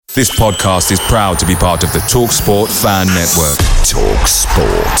This podcast is proud to be part of the TalkSport Fan Network.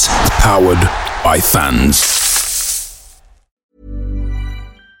 TalkSport. Powered by fans.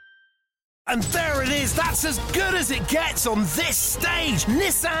 And there it is, that's as good as it gets on this stage.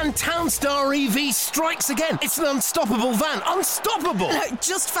 Nissan Townstar EV strikes again. It's an unstoppable van, unstoppable.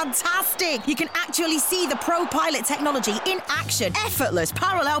 Just fantastic. You can actually see the ProPilot technology in action. Effortless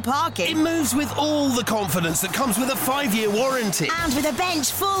parallel parking. It moves with all the confidence that comes with a 5-year warranty. And with a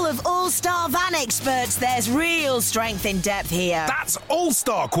bench full of all-star van experts, there's real strength in depth here. That's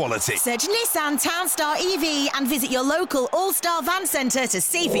all-star quality. Search Nissan Townstar EV and visit your local all-star van centre to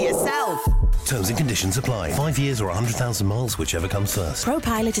see for yourself. Terms and conditions apply. 5 years or 100,000 miles, whichever comes first.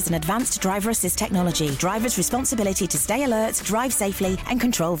 ProPilot is an advanced driver assist technology. Driver's responsibility to stay alert, drive safely and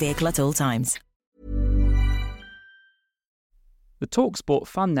control vehicle at all times. The TalkSport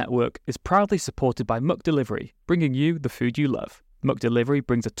Fan Network is proudly supported by McDelivery, bringing you the food you love. McDelivery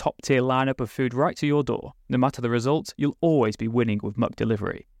brings a top-tier lineup of food right to your door. No matter the result, you'll always be winning with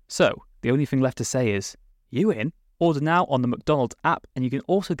McDelivery. So, the only thing left to say is, you in? Order now on the McDonald's app, and you can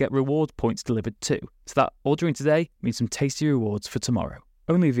also get reward points delivered too. So that ordering today means some tasty rewards for tomorrow.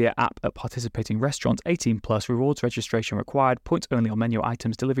 Only via app at participating restaurants. 18 plus. Rewards registration required. Points only on menu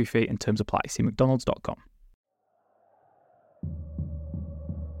items. Delivery fee and terms apply. See mcdonalds.com.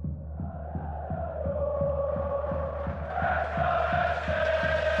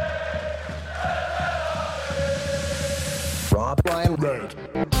 Rob Ryan Red.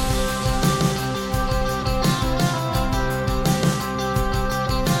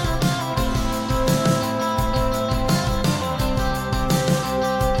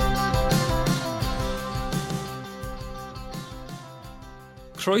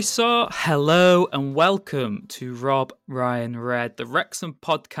 Croeso, hello and welcome to Rob Ryan Red, the Wrexham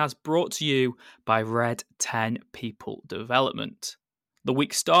podcast brought to you by Red 10 People Development. The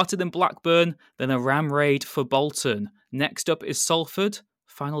week started in Blackburn, then a ram raid for Bolton. Next up is Salford.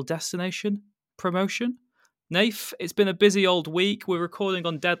 Final destination? Promotion? Nath, it's been a busy old week. We're recording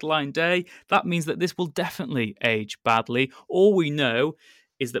on deadline day. That means that this will definitely age badly. All we know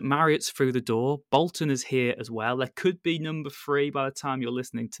is that Marriott's through the door. Bolton is here as well. There could be number 3 by the time you're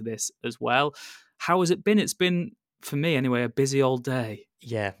listening to this as well. How has it been? It's been, for me anyway, a busy old day.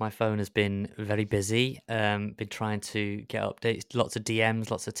 Yeah, my phone has been very busy. Been trying to get updates, lots of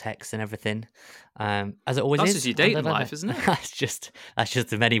DMs, lots of texts and everything. As it always That's is. just your dating life, isn't it? that's just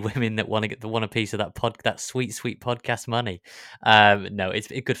the many women that want a piece of that sweet podcast money. No, it's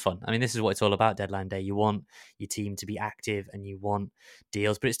good fun. I mean, this is what it's all about. Deadline day. You want your team to be active and you want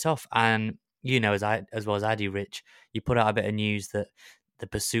deals, but it's tough. And you know, as well as I do, Rich, you put out a bit of news that the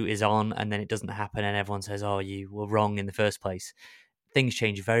pursuit is on, and then it doesn't happen, and everyone says, "Oh, you were wrong in the first place." Things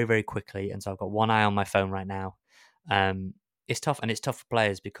change very, very quickly, and so I've got one eye on my phone right now. It's tough, and it's tough for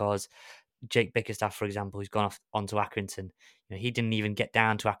players because Jake Bickerstaff, for example, who's gone off onto Accrington, you know, he didn't even get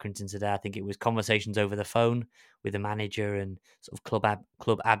down to Accrington today. I think it was conversations over the phone with the manager and sort of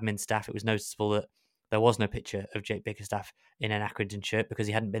club admin staff. It was noticeable that there was no picture of Jake Bickerstaff in an Accrington shirt because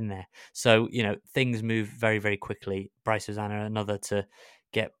he hadn't been there. So, you know, things move very, very quickly. Bryce Hosanna, another to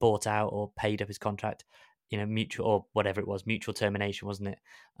get bought out or paid up his contract. You know, mutual or whatever it was, mutual termination, wasn't it?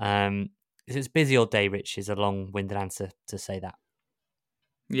 It's a busy old day, Rich, is a long-winded answer to say that.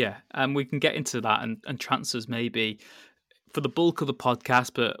 Yeah, and we can get into that and transfers maybe for the bulk of the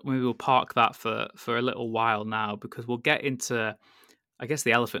podcast, but maybe we'll park that for a little while now because we'll get into, I guess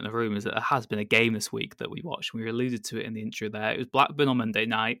the elephant in the room is that there has been a game this week that we watched. We alluded to it in the intro there. It was Blackburn on Monday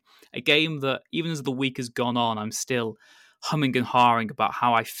night, a game that even as the week has gone on, I'm still humming and hawing about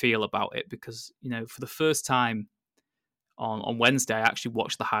how I feel about it because, you know, for the first time on Wednesday, I actually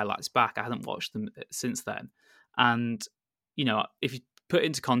watched the highlights back. I hadn't watched them since then. And, you know, if you put it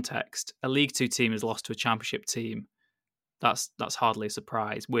into context, a League Two team has lost to a Championship team. That's hardly a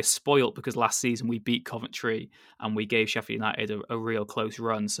surprise. We're spoilt because last season we beat Coventry and we gave Sheffield United a real close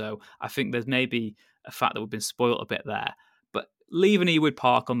run. So I think there's maybe a fact that we've been spoilt a bit there. Leaving Ewood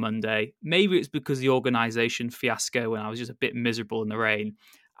Park on Monday, maybe it's because the organisation fiasco and I was just a bit miserable in the rain.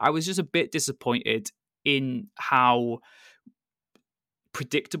 I was just a bit disappointed in how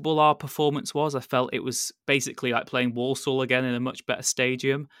predictable our performance was. I felt it was basically like playing Walsall again in a much better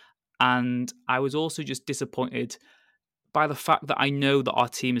stadium. And I was also just disappointed by the fact that I know that our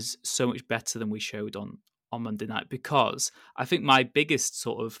team is so much better than we showed on Monday night, because I think my biggest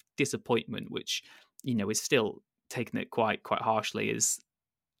sort of disappointment, which, you know, is still taking it quite harshly, is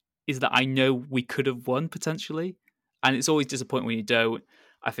that I know we could have won potentially, and it's always disappointing when you don't.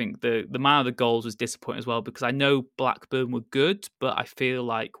 I think the man of the goals was disappointing as well because I know Blackburn were good, but I feel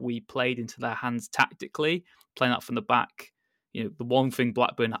like we played into their hands tactically, playing up from the back. The one thing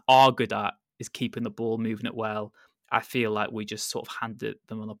Blackburn are good at is keeping the ball, moving it well. I feel like we just sort of handed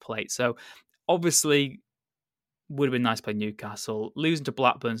them on a plate. So obviously, would have been nice to play Newcastle. Losing to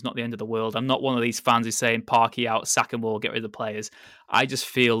Blackburn's not the end of the world. I'm not one of these fans who's saying Parky out, sack them all, get rid of the players. I just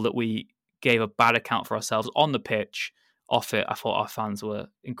feel that we gave a bad account for ourselves on the pitch. Off it, I thought our fans were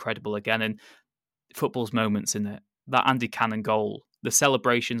incredible again. And football's moments in it. That Andy Cannon goal, the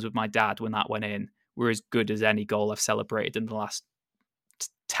celebrations with my dad when that went in were as good as any goal I've celebrated in the last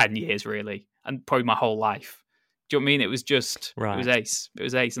 10 years, really. And probably my whole life. Do you know what I mean? It was just, It was ace. It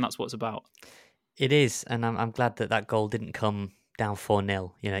was ace, and that's what it's about. It is, and I'm glad that goal didn't come down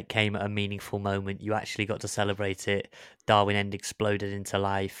 4-0. It came at a meaningful moment. You actually got to celebrate it. Darwin End exploded into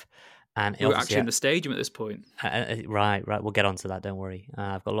life. And we were actually in the stadium at this point. Right. We'll get on to that, don't worry.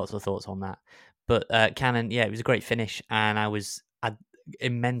 I've got lots of thoughts on that. But Cannon, yeah, it was a great finish, and I had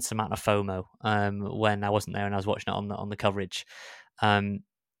immense amount of FOMO when I wasn't there and I was watching it on the coverage.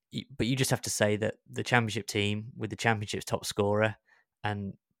 But you just have to say that the Championship team with the Championship's top scorer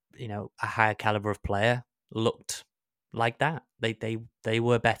and a higher caliber of player looked like that. They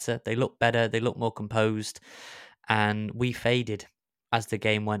were better. They looked better. They looked more composed, and we faded as the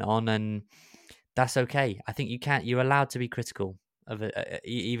game went on, and that's okay. I think you're allowed to be critical of it,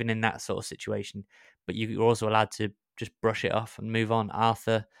 even in that sort of situation, but you're also allowed to just brush it off and move on.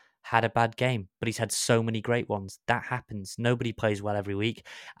 Arthur had a bad game, but he's had so many great ones. That happens. Nobody plays well every week,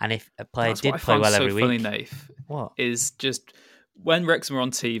 and if a player did play well every week, funny, Nath, what is just when Wrexham are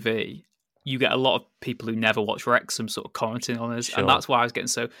on TV, you get a lot of people who never watch Wrexham sort of commenting on us, and that's why I was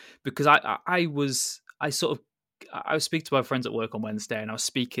getting because I was speaking to my friends at work on Wednesday, and I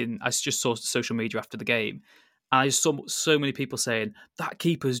just saw social media after the game, and I just saw so many people saying that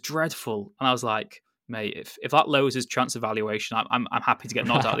keeper's dreadful, and I was like, mate, if that lowers his transfer valuation, I'm happy to get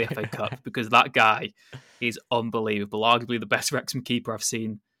knocked out of the FA Cup, because that guy is unbelievable. Arguably the best Wrexham keeper I've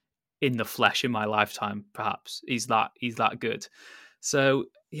seen in the flesh in my lifetime. Perhaps he's that good. So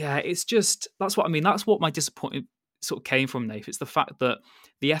yeah, it's just that's what I mean. That's what my disappointment sort of came from, Nath. It's the fact that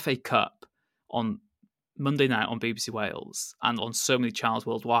the FA Cup on Monday night on BBC Wales and on so many channels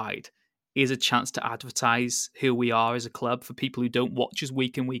worldwide is a chance to advertise who we are as a club for people who don't watch us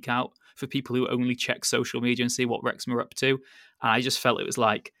week in, week out, for people who only check social media and see what Wrexham are up to. And I just felt it was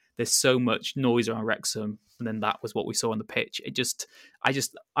like there's so much noise around Wrexham, and then that was what we saw on the pitch.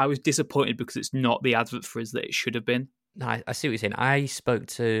 I was disappointed because it's not the advert for us that it should have been. No, I see what you're saying. I spoke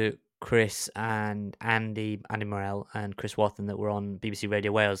to Chris and Andy Morell and Chris Wathen that were on BBC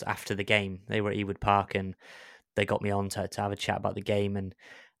Radio Wales after the game. They were at Ewood Park, and they got me on to have a chat about the game. And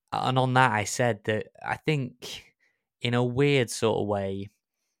on that, I said that I think in a weird sort of way,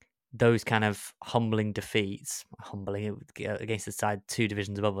 those kind of humbling defeats, against the side 2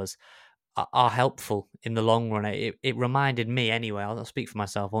 divisions above us, are helpful in the long run. It reminded me anyway, I'll speak for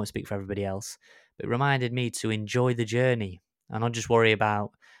myself, I won't speak for everybody else, but it reminded me to enjoy the journey and not just worry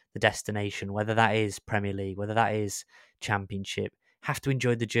about the destination, whether that is Premier League, whether that is Championship. Have to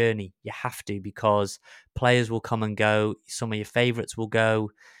enjoy the journey. You have to, because players will come and go. Some of your favourites will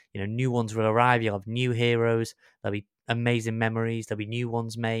go. New ones will arrive. You'll have new heroes. There'll be amazing memories. There'll be new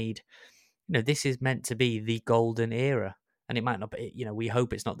ones made. This is meant to be the golden era, and it might not be. We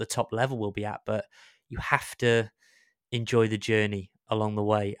hope it's not the top level we'll be at, but you have to enjoy the journey along the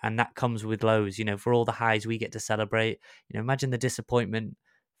way, and that comes with lows. For all the highs we get to celebrate. Imagine the disappointment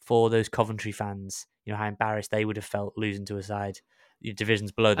for those Coventry fans. How embarrassed they would have felt losing to a side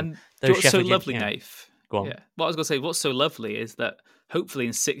divisions below them. And what's so lovely, Nath? Go on. Yeah. What I was going to say, what's so lovely is that hopefully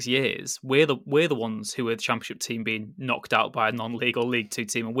in 6 years, we're the ones who are the Championship team being knocked out by a non-league or League Two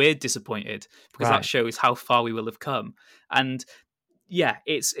team, and we're disappointed because that shows how far we will have come. And yeah,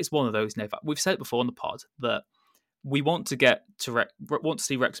 it's one of those, Nath. We've said it before on the pod that we want to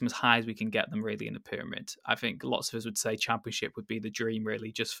see Wrexham as high as we can get them, really, in the pyramid. I think lots of us would say Championship would be the dream,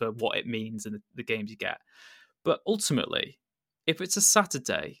 really, just for what it means and the games you get. But ultimately, if it's a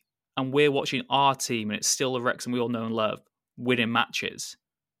Saturday and we're watching our team and it's still the Wrexham we all know and love winning matches,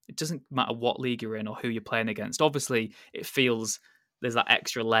 it doesn't matter what league you're in or who you're playing against. Obviously, it feels there's that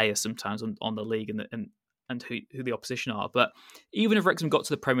extra layer sometimes on the league and who the opposition are. But even if Wrexham got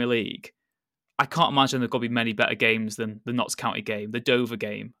to the Premier League, I can't imagine there's going to be many better games than the Notts County game, the Dover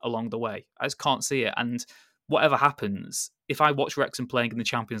game along the way. I just can't see it. And whatever happens, if I watch Wrexham playing in the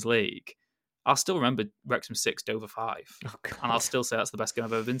Champions League, I'll still remember Wrexham 6, Dover 5. Oh, and I'll still say that's the best game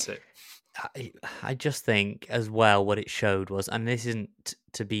I've ever been to. I just think as well what it showed was, and this isn't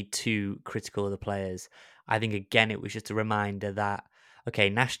to be too critical of the players, I think again it was just a reminder that, okay,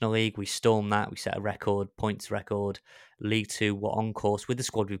 National League, we stormed that, we set a record, points record. League Two, we're on course with the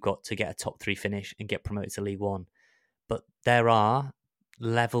squad we've got to get a top 3 finish and get promoted to League One. but there are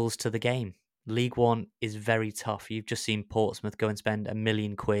levels to the game. League One is very tough. You've just seen Portsmouth go and spend £1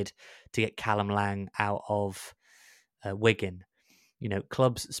 million to get Callum Lang out of Wigan. You know,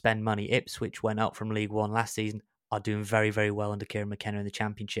 clubs spend money. Ipswich went up from League One last season, are doing very, very well under Kieran McKenna in the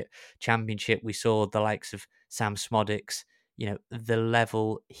Championship. We saw the likes of Sam Smodics, you know, the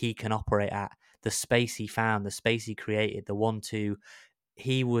level he can operate at, the space he found, the space he created, the 1-2.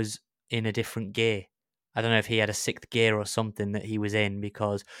 He was in a different gear. I don't know if he had a sixth gear or something that he was in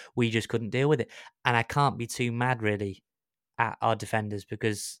because we just couldn't deal with it. And I can't be too mad really at our defenders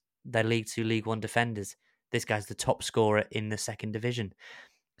because they're League 2, League 1 defenders. This guy's the top scorer in the second division.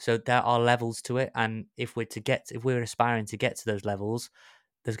 So there are levels to it. And if we're aspiring to get to those levels,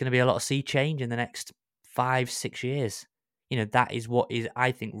 there's going to be a lot of sea change in the next 5-6 years. You know, that is what is,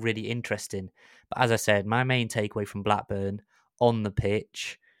 I think, really interesting. But as I said, my main takeaway from Blackburn on the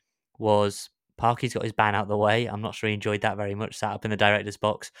pitch was Parky's got his ban out the way. I'm not sure he enjoyed that very much, sat up in the director's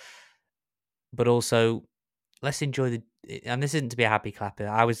box. But also, let's enjoy and this isn't to be a happy clapper.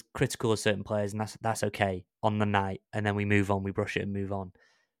 I was critical of certain players, and that's okay on the night. And then we move on, we brush it and move on.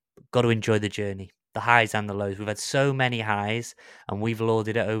 But got to enjoy the journey, the highs and the lows. We've had so many highs, and we've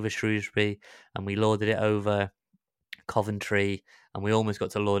lauded it over Shrewsbury, and we lauded it over Coventry, and we almost got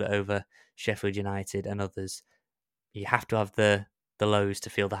to laud it over Sheffield United and others. You have to have the lows to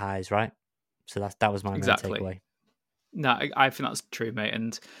feel the highs, right? So that was my main takeaway. No, I think that's true, mate.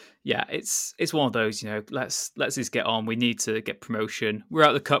 And yeah, it's one of those, you know, let's just get on. We need to get promotion. We're out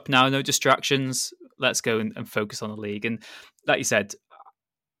of the cup now, no distractions. Let's go and focus on the league. And like you said,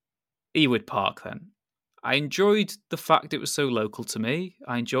 Ewood Park then. I enjoyed the fact it was so local to me.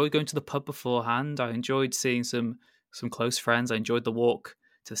 I enjoyed going to the pub beforehand. I enjoyed seeing some close friends. I enjoyed the walk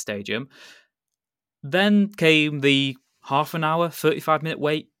to the stadium. Then came the half an hour, 35-minute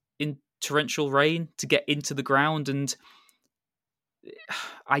wait in torrential rain to get into the ground, and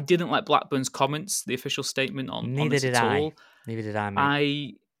I didn't like Blackburn's comments, the official statement on this at all. Neither did I,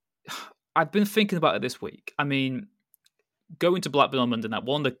 mate. I've been thinking about it this week. I mean, going to Blackburn on Monday night,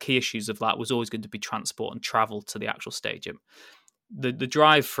 one of the key issues of that was always going to be transport and travel to the actual stadium. The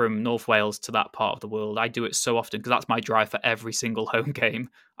drive from North Wales to that part of the world, I do it so often because that's my drive for every single home game.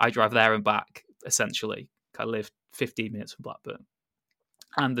 I drive there and back, essentially. I live 15 minutes from Blackburn.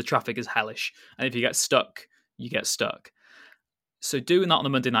 And the traffic is hellish. And if you get stuck, you get stuck. So doing that on a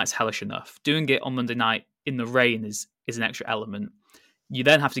Monday night is hellish enough. Doing it on Monday night in the rain is an extra element. You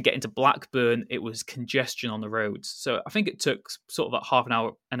then have to get into Blackburn. It was congestion on the roads. So I think it took sort of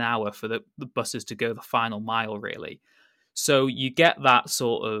about an hour for the buses to go the final mile, really. So you get that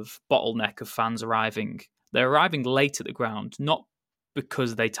sort of bottleneck of fans arriving. They're arriving late at the ground, not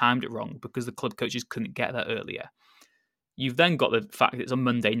because they timed it wrong, because the club coaches couldn't get there earlier. You've then got the fact that it's a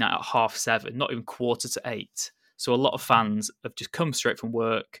Monday night at 7:30, not even 7:45. So a lot of fans have just come straight from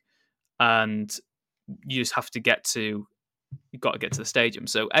work, and you just have to you've got to get to the stadium.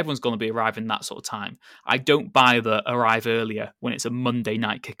 So everyone's going to be arriving that sort of time. I don't buy the arrive earlier when it's a Monday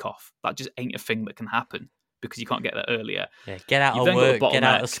night kickoff. That just ain't a thing that can happen because you can't get there earlier. Yeah, get out of work, get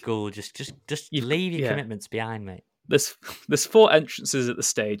out of school. Just leave your commitments behind, mate. There's 4 entrances at the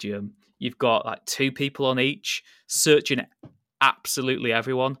stadium. You've got like 2 people on each, searching absolutely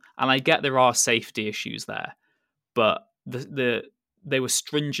everyone. And I get there are safety issues there, but they were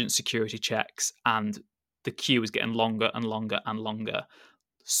stringent security checks, and the queue was getting longer and longer and longer.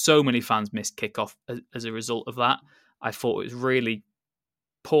 So many fans missed kickoff as a result of that. I thought it was really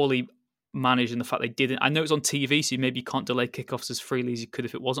poorly managed in the fact they didn't. I know it's on TV, so maybe you can't delay kickoffs as freely as you could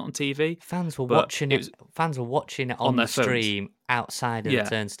if it wasn't on TV. Fans were watching it. Fans were watching it on the stream outside of the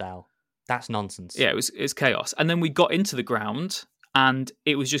turnstile. That's nonsense. Yeah, it was chaos. And then we got into the ground, and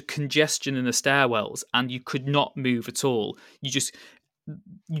it was just congestion in the stairwells, and you could not move at all.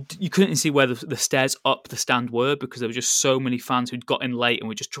 You couldn't see where the stairs up the stand were because there were just so many fans who'd got in late and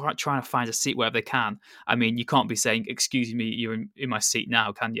were just trying to find a seat wherever they can. I mean, you can't be saying, "Excuse me, you're in my seat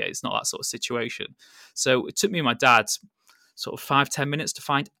now," can you? It's not that sort of situation. So it took me and my dad sort of 5-10 minutes to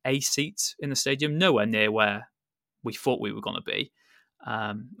find a seat in the stadium, nowhere near where we thought we were going to be.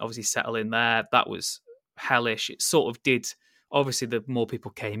 Obviously settle in there. That was hellish. It sort of did. Obviously, the more people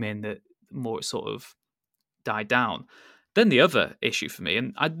came in, the more it sort of died down. Then the other issue for me,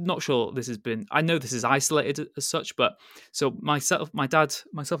 and I'm not sure I know this is isolated as such, but so myself and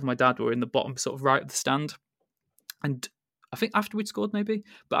my dad were in the bottom sort of right of the stand. And I think after we'd scored maybe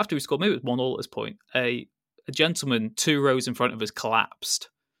it was 1-1 at this point, a gentleman 2 rows in front of us collapsed.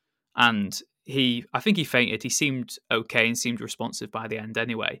 And I think he fainted. He seemed okay and seemed responsive by the end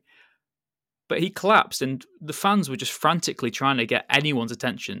anyway. But he collapsed, and the fans were just frantically trying to get anyone's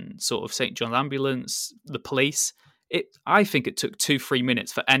attention, sort of St. John's ambulance, the police. I think it took 2-3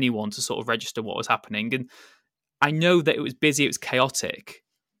 minutes for anyone to sort of register what was happening. And I know that it was busy, it was chaotic,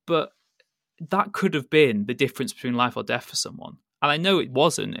 but that could have been the difference between life or death for someone. And I know it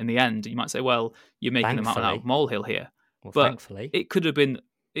wasn't in the end. You might say, well, you're making a mountain out of molehill here. Well, but thankfully. It could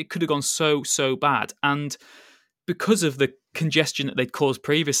have gone so bad. And because of the congestion that they'd caused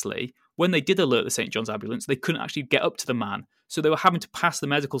previously, when they did alert the St. John's ambulance, they couldn't actually get up to the man. So they were having to pass the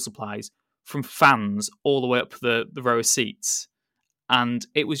medical supplies from fans all the way up the row of seats. And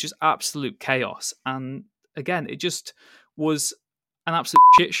it was just absolute chaos. And again, it just was an absolute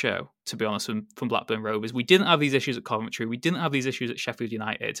shit show, to be honest, from Blackburn Rovers. We didn't have these issues at Coventry. We didn't have these issues at Sheffield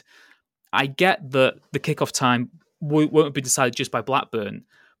United. I get that the kickoff time won't be decided just by Blackburn,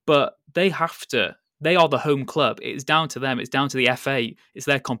 but they have to. They are the home club. It's down to them. It's down to the FA. It's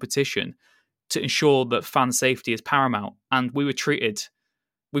their competition to ensure that fan safety is paramount. And we were treated.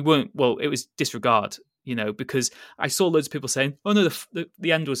 We weren't. Well, it was disregard. Because I saw loads of people saying, "Oh no,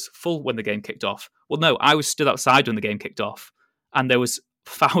 the end was full when the game kicked off." Well, no, I was stood outside when the game kicked off, and there was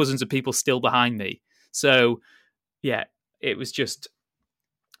thousands of people still behind me. So, yeah, it was just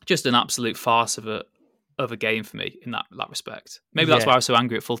an absolute farce of a game for me in that respect. Maybe that's why I was so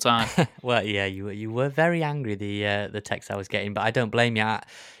angry at full time. Well, yeah, you were very angry. The text I was getting, but I don't blame you.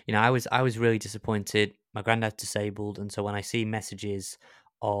 I was really disappointed. My granddad's disabled, and so when I see messages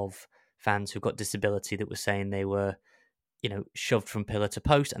of fans who got disability that were saying they were, shoved from pillar to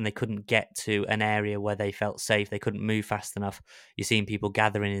post and they couldn't get to an area where they felt safe, they couldn't move fast enough. You're seeing people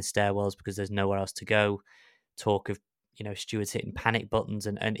gathering in stairwells because there's nowhere else to go. Talk of stewards hitting panic buttons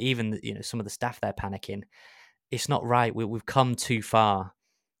and even some of the staff there panicking. It's not right. We've come too far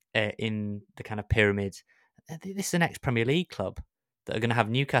in the kind of pyramid. This is the next Premier League club that are going to have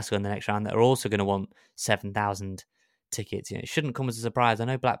Newcastle in the next round that are also going to want 7,000 tickets. It shouldn't come as a surprise. I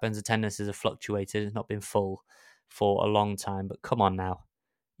know Blackburn's attendances have fluctuated. It's not been full for a long time, but come on now.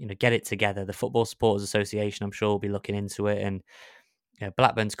 Get it together. The Football Supporters Association, I'm sure, will be looking into it. And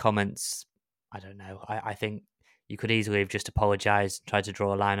Blackburn's comments, I don't know. I think you could easily have just apologised, tried to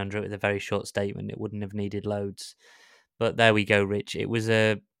draw a line under it with a very short statement. It wouldn't have needed loads. But there we go, Rich. It was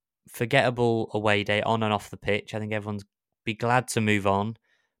a forgettable away day on and off the pitch. I think everyone's be glad to move on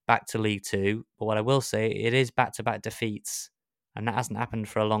back to League Two. But what I will say, it is back-to-back defeats. And that hasn't happened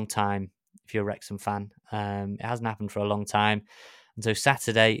for a long time, if you're a Wrexham fan. It hasn't happened for a long time. And so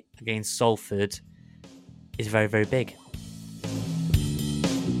Saturday against Salford is very, very big.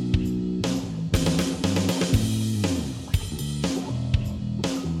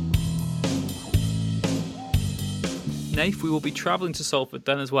 Nath, we will be travelling to Salford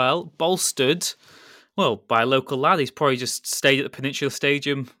then as well, bolstered, well, by a local lad. He's probably just stayed at the Peninsula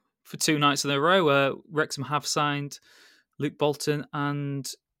Stadium for 2 nights in a row. Wrexham have signed Luke Bolton and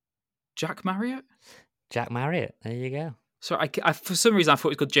Jack Marriott. Jack Marriott, there you go. So I for some reason I thought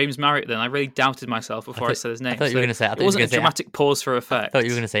it was called James Marriott then. I really doubted myself before I said his name. I thought you were going to say... It wasn't a dramatic pause for effect. I thought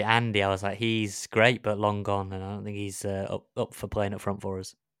you were going to say Andy. I was like, he's great, but long gone, and I don't think he's up for playing up front for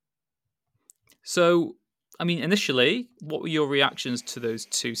us. So, I mean, initially, what were your reactions to those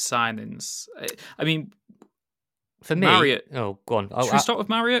 2 signings? I mean, for me, Marriott. Oh, go on. Should we start with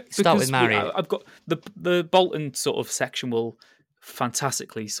Marriott? Start with Marriott. I've got the Bolton sort of section will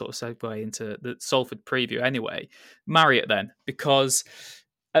fantastically sort of segue into the Salford preview anyway. Marriott then, because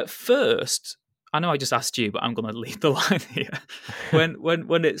at first, I know I just asked you, but I'm going to leave the line here.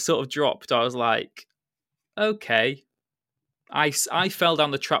 When it sort of dropped, I was like, okay. I fell down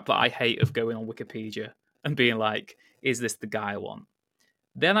the trap that I hate of going on Wikipedia and being like, is this the guy I want?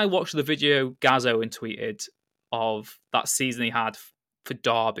 Then I watched the video Gazzo tweeted of that season he had for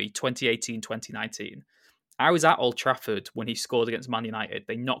Derby, 2018-2019. I was at Old Trafford when he scored against Man United.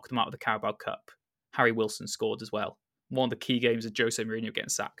 They knocked them out of the Carabao Cup. Harry Wilson scored as well. One of the key games of Jose Mourinho getting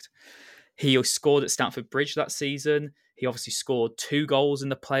sacked. He scored at Stamford Bridge that season. He obviously scored 2 goals in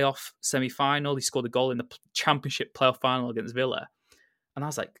the playoff semi-final. He scored a goal in the Championship playoff final against Villa. And I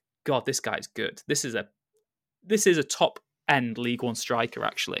was like, God, this guy's good. This is a top-end League One striker,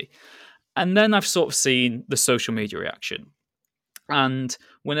 actually. And then I've sort of seen the social media reaction. And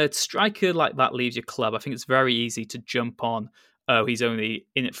when a striker like that leaves your club, I think it's very easy to jump on, oh, he's only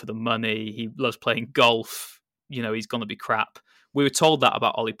in it for the money. He loves playing golf. He's going to be crap. We were told that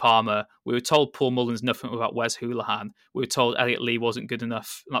about Ollie Palmer. We were told Paul Mullins nothing about Wes Hoolahan. We were told Elliot Lee wasn't good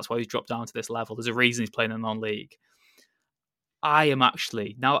enough, and that's why he's dropped down to this level. There's a reason he's playing in non-league. I am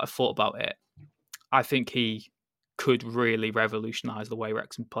actually, now that I've thought about it, I think he could really revolutionise the way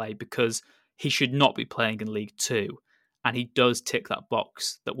Wrexham play, because he should not be playing in League Two. And he does tick that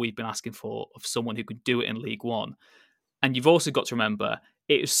box that we've been asking for of someone who could do it in League One. And you've also got to remember,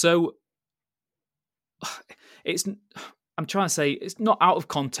 it is so it's. I'm trying to say it's not out of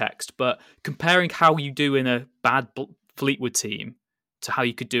context, but comparing how you do in a bad Fleetwood team to how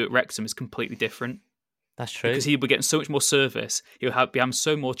you could do at Wrexham is completely different. That's true. Because he'll be getting so much more service. He'll be having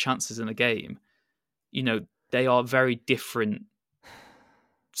so more chances in the game. You know, they are very different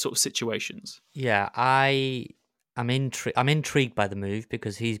sort of situations. Yeah, I'm intrigued by the move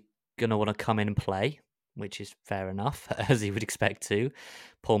because he's going to want to come in and play, which is fair enough, as he would expect to.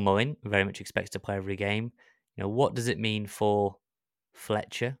 Paul Mullin very much expects to play every game. You know, what does it mean for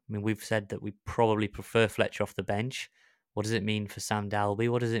Fletcher? I mean, we've said that we probably prefer Fletcher off the bench. What does it mean for Sam Dalby?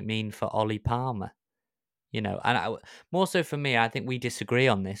 What does it mean for Ollie Palmer? You know, and more so for me, I think we disagree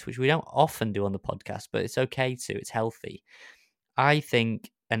on this, which we don't often do on the podcast, but it's okay to. It's healthy. I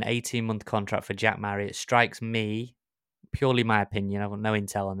think an 18-month contract for Jack Marriott strikes me, purely my opinion, I've got no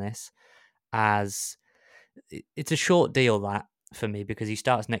intel on this, as it's a short deal that for me because he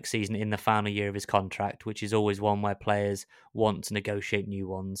starts next season in the final year of his contract, which is always one where players want to negotiate new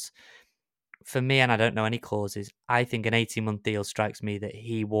ones. For me, and I don't know any clauses, I think an 18-month deal strikes me that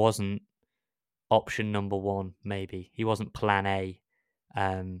he wasn't option number one, maybe. He wasn't plan A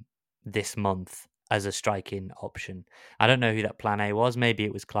this month as a striking option. I don't know who that plan A was. Maybe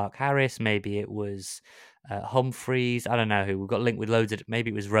it was Clark Harris. Maybe it was Humphreys. I don't know who. We've got linked with loads of...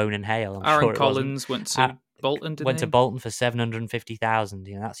 Maybe it was Ronan Hale. Aaron Collins went to Bolton, went to Bolton for 750,000.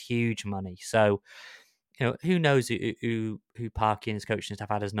 You know, that's huge money. So, you know, who knows who Parky and his coaching staff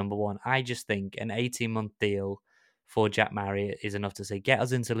had as number one. I just think an 18-month deal for Jack Marriott is enough to say, get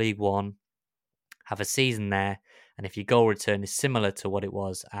us into League One, have a season there, and if your goal return is similar to what it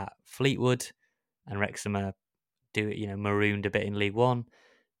was at Fleetwood, and Wrexham marooned a bit in League One,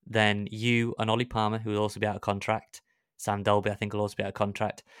 then you and Ollie Palmer, who will also be out of contract, Sam Dalby, I think, will also be out of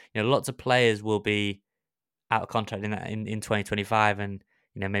contract. You know, lots of players will be out of contract in 2025, and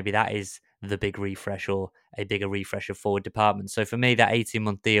you know maybe that is the big refresh or a bigger refresh of forward department. So for me, that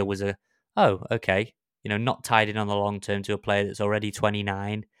 18-month deal was okay, you know, not tied in on the long term to a player that's already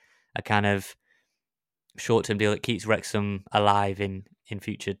 29, a kind of short-term deal that keeps Wrexham alive in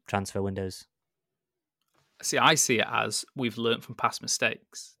future transfer windows. See, I see it as we've learnt from past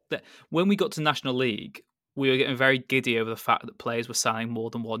mistakes. That when we got to National League, we were getting very giddy over the fact that players were signing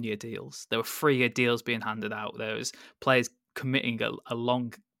more than 1 year deals. There were 3 year deals being handed out. There was players committing a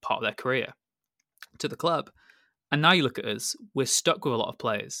long part of their career to the club. And now you look at us, we're stuck with a lot of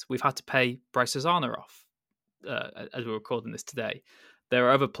players. We've had to pay Bryce Hosanna off as we're recording this today. There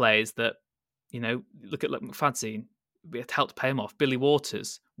are other players that, you know, look at McFadzean. We had helped pay him off. Billy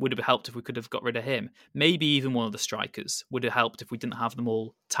Waters would have helped if we could have got rid of him. Maybe even one of the strikers would have helped if we didn't have them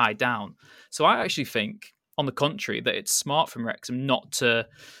all tied down. So I actually think, on the contrary, that it's smart from Wrexham not to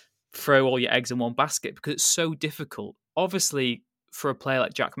throw all your eggs in one basket because it's so difficult. Obviously, for a player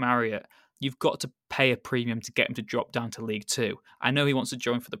like Jack Marriott, you've got to pay a premium to get him to drop down to League Two. I know he wants to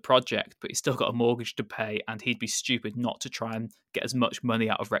join for the project, but he's still got a mortgage to pay, and he'd be stupid not to try and get as much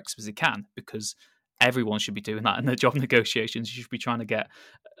money out of Wrexham as he can, because everyone should be doing that in their job negotiations. You should be trying to get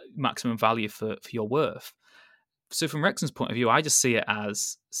maximum value for your worth. So from Wrexham's point of view, I just see it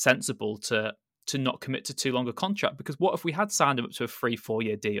as sensible to not commit to too long a contract, because what if we had signed him up to a 3-4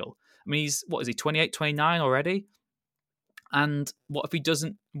 year deal? I mean, he's 28, 29 already? And what if he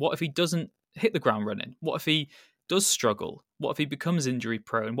doesn't hit the ground running? What if he does struggle? What if he becomes injury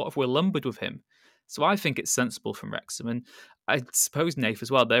prone? What if we're lumbered with him? So I think it's sensible from Wrexham. And I suppose, Nath,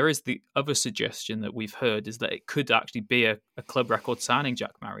 as well, there is the other suggestion that we've heard is that it could actually be a club record signing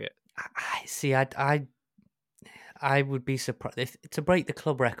Jack Marriott. I would be surprised to break the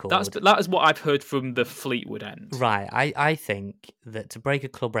club record. That is what I've heard from the Fleetwood end. Right. I think that to break a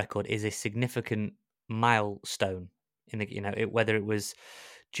club record is a significant milestone in the, you know, whether it was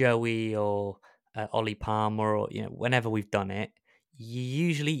Joey or Ollie Palmer or, you know, whenever we've done it,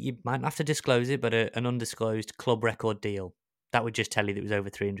 you might not have to disclose it, but an undisclosed club record deal that would just tell you that it was over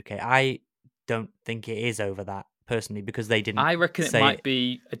 300k. I don't think it is over that personally, because they didn't. I reckon it might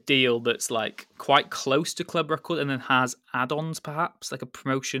be a deal that's like quite close to club record and then has add-ons, perhaps like a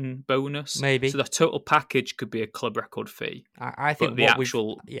promotion bonus. Maybe. So the total package could be a club record fee. I think the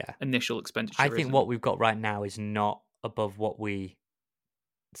actual initial expenditure. I think what we've got right now is not above what we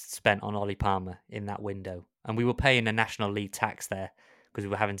spent on Ollie Palmer in that window, and we were paying a National League tax there because we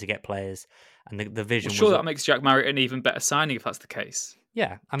were having to get players, and the vision was... Sure, that makes Jack Marriott an even better signing if that's the case.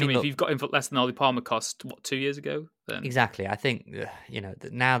 Yeah, I mean, look, if you've got him for less than Ollie Palmer cost, 2 years ago? Then... Exactly. I think, you know,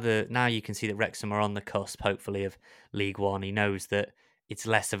 now you can see that Wrexham are on the cusp, hopefully, of League One. He knows that it's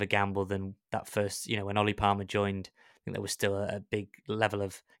less of a gamble than that first, you know, when Ollie Palmer joined. I think there was still a big level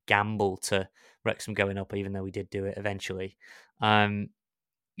of gamble to Wrexham going up, even though we did do it eventually.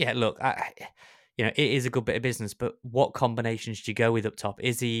 Yeah, look, it is a good bit of business, but what combinations do you go with up top?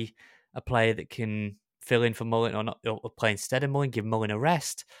 Is he a player that can fill in for Mullin or not, or play instead of Mullin, give Mullin a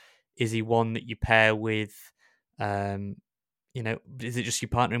rest? Is he one that you pair with, is it just you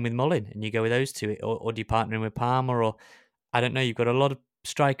partnering with Mullin and you go with those two, or do you partner with Palmer? Or I don't know. You've got a lot of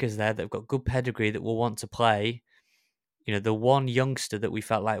strikers there that have got good pedigree that will want to play. The one youngster that we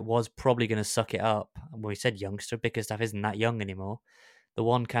felt like was probably going to suck it up, and when we said youngster, Bickerstaff isn't that young anymore. The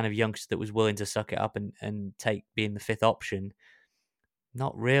one kind of youngster that was willing to suck it up and take being the fifth option,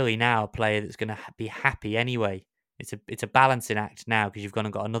 not really now a player that's going to be happy anyway. It's a balancing act now because you've gone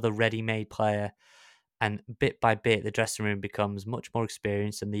and got another ready-made player, and bit by bit the dressing room becomes much more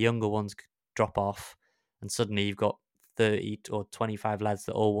experienced, and the younger ones drop off, and suddenly you've got 30 or 25 lads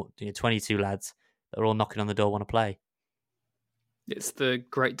that all 22 lads that are all knocking on the door want to play. It's the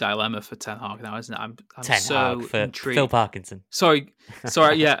great dilemma for Ten Hag now, isn't it? I'm Ten so Hag for intrigued. Phil Parkinson. Sorry,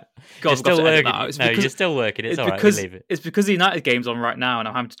 yeah. You're still working. You're still working. It's all right. We'll leave it. It's because the United game's on right now, and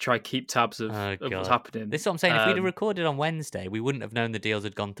I'm having to try keep tabs of what's happening. This is what I'm saying. If we'd have recorded on Wednesday, we wouldn't have known the deals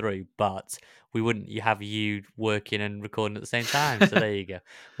had gone through, but we wouldn't have you working and recording at the same time. So there you go.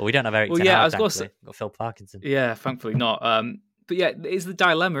 Well, we don't have Eric Ten Hag, thankfully. We've got Phil Parkinson. Yeah, thankfully not. But yeah, it's the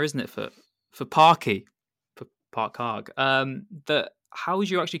dilemma, isn't it, for Parky, for Park Hag, that how would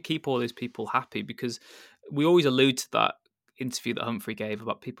you actually keep all these people happy? Because we always allude to that interview that Humphrey gave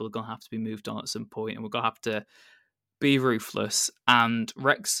about people are going to have to be moved on at some point, and we're going to have to be ruthless. And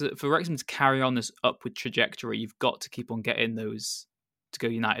for Wrexham to carry on this upward trajectory, you've got to keep on getting those to go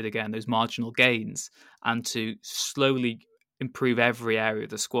United again, those marginal gains, and to slowly improve every area of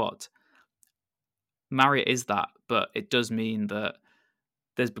the squad. Marriott is that, but it does mean that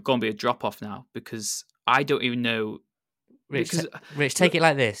there's going to be a drop off now, because I don't even know. Rich, take it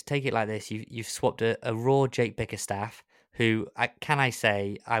like this. You've swapped a raw Jake Bickerstaff, who,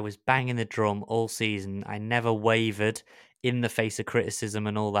 I was banging the drum all season. I never wavered in the face of criticism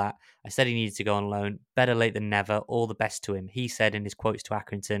and all that. I said he needed to go on loan. Better late than never. All the best to him. He said in his quotes to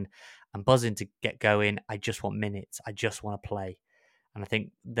Accrington, I'm buzzing to get going. I just want minutes. I just want to play. And I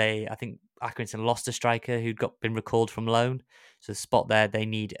think Accrington lost a striker who'd been recalled from loan. So the spot there, they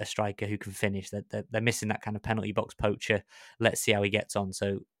need a striker who can finish. They're missing that kind of penalty box poacher. Let's see how he gets on.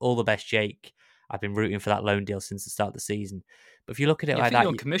 So all the best, Jake. I've been rooting for that loan deal since the start of the season. But if you look at it like that, you're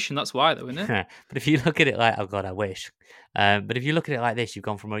on commission. That's why, though, isn't it? But if you look at it like, oh God, I wish. But if you look at it like this, you've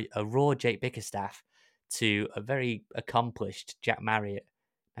gone from a raw Jake Bickerstaff to a very accomplished Jack Marriott.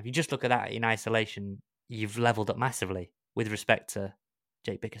 If you just look at that in isolation, you've leveled up massively with respect to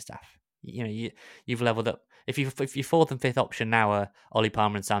Jake Bickerstaff. You've leveled up. If your fourth and fifth option now are Ollie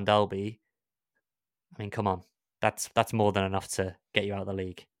Palmer and Sam Dalby, I mean, come on, that's more than enough to get you out of the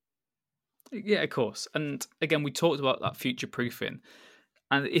league. Yeah, of course. And again, we talked about that future proofing.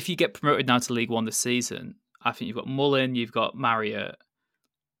 And if you get promoted now to League One this season, I think you've got Mullin, you've got Marriott,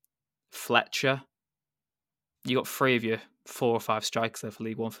 Fletcher. You got 3 of your 4 or 5 strikers there for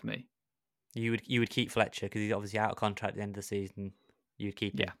League One for me. You would keep Fletcher because he's obviously out of contract at the end of the season. You'd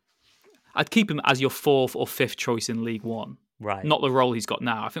keep him. Yeah. I'd keep him as your 4th or 5th choice in League One. Right. Not the role he's got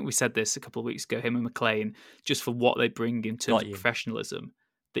now. I think we said this a couple of weeks ago, him and McLean, just for what they bring in terms of professionalism,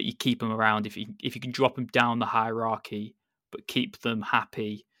 that you keep them around. If you can drop them down the hierarchy, but keep them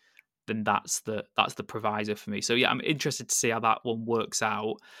happy, then that's the proviso for me. So yeah, I'm interested to see how that one works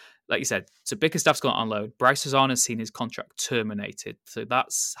out. Like you said, so Bickerstaff's gone on loan. Bryce Hosana has seen his contract terminated. So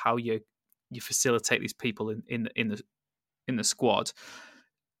that's how you facilitate these people in the squad.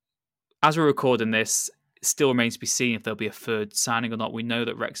 As we're recording this, it still remains to be seen if there'll be a third signing or not. We know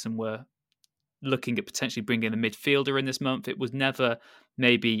that Wrexham were looking at potentially bringing a midfielder in this month. It was never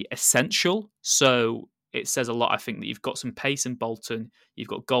maybe essential. So it says a lot, I think, that you've got some pace in Bolton, you've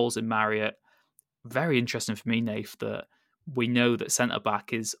got goals in Marriott. Very interesting for me, Nath, that we know that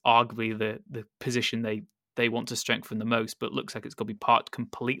centre-back is arguably the position they want to strengthen the most, but it looks like it's going to be parked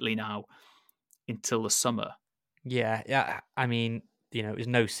completely now until the summer. Yeah. I mean, it was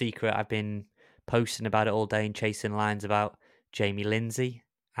no secret. I've been posting about it all day and chasing lines about Jamie Lindsay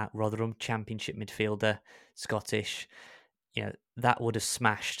at Rotherham, Championship midfielder, Scottish. That would have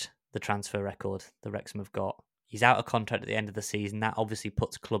smashed the transfer record that Wrexham have got. He's out of contract at the end of the season. That obviously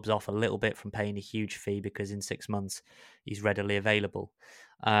puts clubs off a little bit from paying a huge fee because in 6 months he's readily available.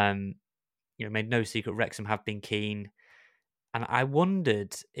 Made no secret Wrexham have been keen. And I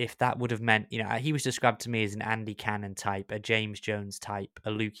wondered if that would have meant, he was described to me as an Andy Cannon type, a James Jones type,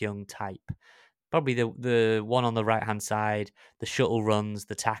 a Luke Young type. Probably the one on the right-hand side, the shuttle runs,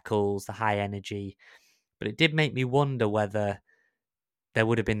 the tackles, the high energy. But it did make me wonder whether there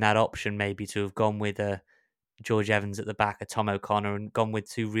would have been that option maybe to have gone with a George Evans at the back, a Tom O'Connor, and gone with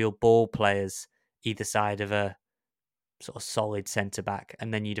 2 real ball players either side of a sort of solid centre back,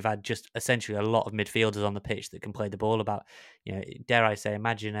 and then you'd have had just essentially a lot of midfielders on the pitch that can play the ball about. Dare I say,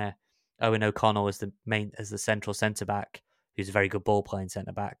 imagine Owen O'Connell as the central centre back, who's a very good ball playing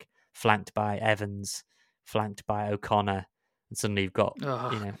centre back, flanked by Evans, flanked by O'Connor, and suddenly you've got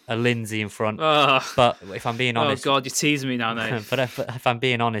a Lindsay in front. But if I'm being honest, oh God, you're teasing me now, Nate. But if I'm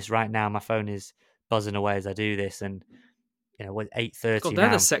being honest, right now my phone is buzzing away as I do this, and 8:30 God, now.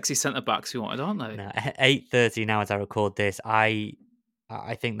 they're the sexy centre backs you wanted, aren't they? No, 8:30 now as I record this. I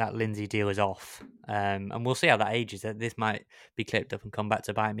think that Lindsay deal is off, and we'll see how that ages. This might be clipped up and come back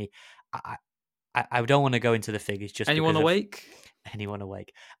to bite me. I don't want to go into the figures. Anyone awake? Anyone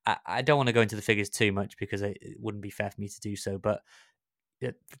awake? I don't want to go into the figures too much because it wouldn't be fair for me to do so. But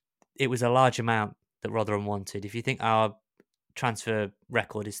it was a large amount that Rotherham wanted. If you think our transfer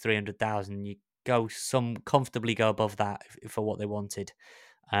record is 300,000, you comfortably go above that for what they wanted,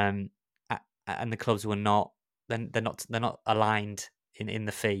 and the clubs were not. Then they're not aligned in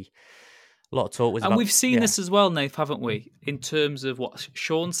the fee. A lot of talk was, and we've seen this as well, Nath, haven't we? In terms of what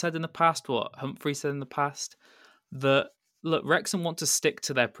Sean said in the past, what Humphrey said in the past, that look, Wrexham want to stick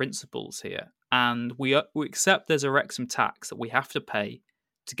to their principles here, and we accept there's a Wrexham tax that we have to pay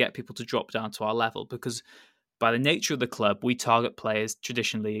to get people to drop down to our level, because by the nature of the club, we target players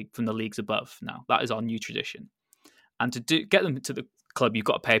traditionally from the leagues above. Now, that is our new tradition. And to get them to the club, you've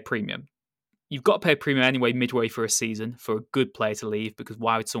got to pay a premium. You've got to pay a premium anyway midway for a season for a good player to leave, because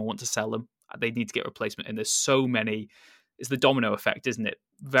why would someone want to sell them? They need to get a replacement. And there's so many. It's the domino effect, isn't it?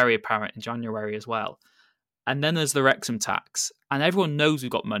 Very apparent in January as well. And then there's the Wrexham tax. And everyone knows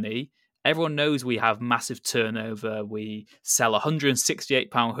we've got money. Everyone knows we have massive turnover. We sell £168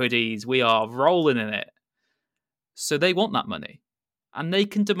 hoodies. We are rolling in it. So they want that money, and they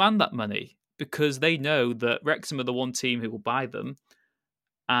can demand that money because they know that Wrexham are the one team who will buy them.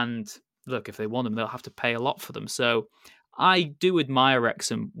 And look, if they want them, they'll have to pay a lot for them. So I do admire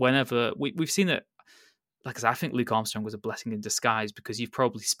Wrexham whenever we've seen it. Like I said, I think Luke Armstrong was a blessing in disguise, because you've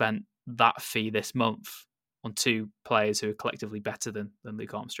probably spent that fee this month on two players who are collectively better than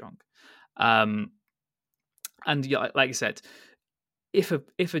Luke Armstrong. And like I said,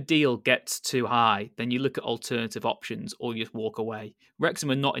 if a deal gets too high, then you look at alternative options or you just walk away. Wrexham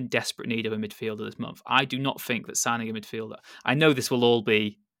are not in desperate need of a midfielder this month. I do not think that signing a midfielder... I know this will all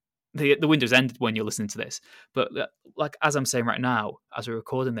be... The window's ended when you're listening to this, but like as I'm saying right now, as we're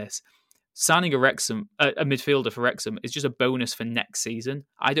recording this, signing a midfielder for Wrexham is just a bonus for next season.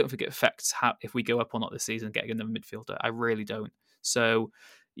 I don't think it affects if we go up or not this season getting another midfielder. I really don't. So,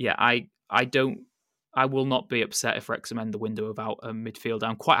 yeah, I will not be upset if Wrexham end the window without a midfielder.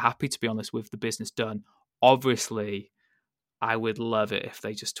 I'm quite happy, to be honest, with the business done. Obviously, I would love it if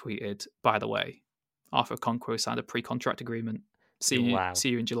they just tweeted, by the way, Arthur Okonkwo signed a pre-contract agreement. See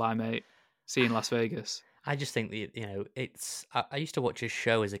you in July, mate. See you in Las Vegas. I just think that, it's... I used to watch a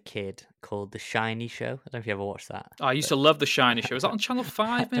show as a kid called The Shiny Show. I don't know if you ever watched that. I used to love The Shiny Show. Was that on Channel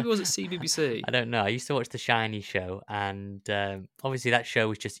 5 maybe, or was it CBBC? I don't know. I used to watch The Shiny Show, and obviously that show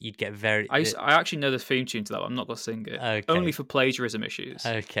was just... You'd get very... I actually know the theme tune to that, but I'm not going to sing it. Okay. Only for plagiarism issues.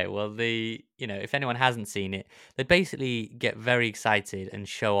 Okay, well, if anyone hasn't seen it, they'd basically get very excited and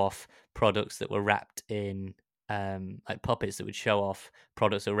show off products that were wrapped in... like puppets that would show off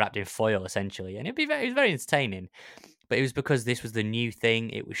products that were wrapped in foil, essentially, and it was very entertaining. But it was because this was the new thing;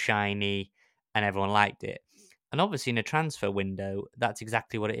 it was shiny, and everyone liked it. And obviously, in a transfer window, that's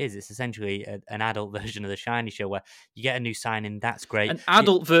exactly what it is. It's essentially an adult version of the Shiny Show, where you get a new signing. That's great. An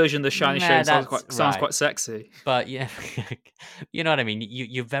adult version of the Shiny Show sounds quite sexy. But yeah, you know what I mean.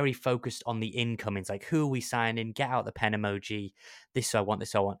 You're very focused on the incomings, like who are we signing? Get out the pen emoji. This I want.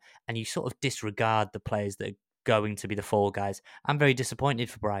 This I want, and you sort of disregard the players that are going to be the fall guys. I'm very disappointed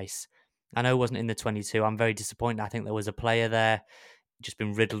for Bryce. I know it wasn't in the 22. I'm very disappointed. I think there was a player there just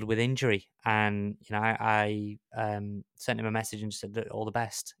been riddled with injury, and I sent him a message and just said all the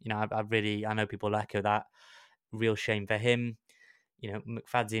best. I know people echo that. Real shame for him.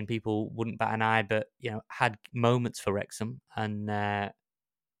 McFadzean and people wouldn't bat an eye, but had moments for Wrexham, and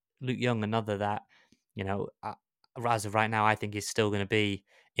Luke Young, another that as of right now, I think is still going to be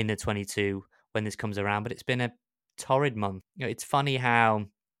in the 22 when this comes around. But it's been a torrid month. It's funny how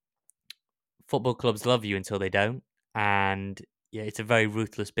football clubs love you until they don't, and it's a very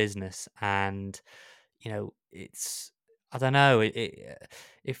ruthless business. And it's, I don't know,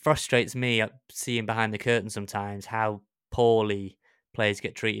 it frustrates me seeing behind the curtain sometimes how poorly players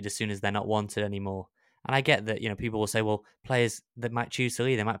get treated as soon as they're not wanted anymore. And I get that people will say, well, players that might choose to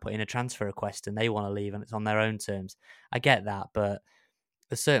leave, they might put in a transfer request and they want to leave and it's on their own terms. I get that, but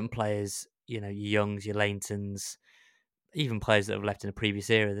there's certain players, your Youngs, your Laintons, even players that have left in a previous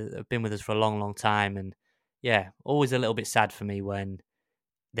era that have been with us for a long, long time. And yeah, always a little bit sad for me when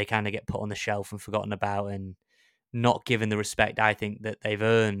they kind of get put on the shelf and forgotten about and not given the respect I think that they've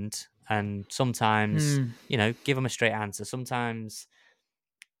earned. And sometimes, give them a straight answer. Sometimes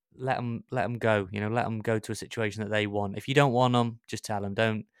let them go. Let them go to a situation that they want. If you don't want them, just tell them.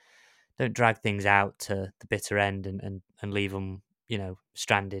 Don't drag things out to the bitter end and leave them,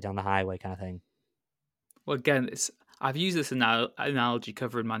 stranded on the highway kind of thing. Well, again, I've used this analogy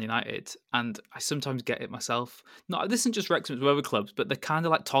covering Man United, and I sometimes get it myself. This isn't just Wrexham, it's with other clubs, but they're kind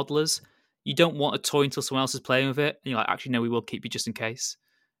of like toddlers. You don't want a toy until someone else is playing with it, and you're like, actually, no, we will keep you just in case.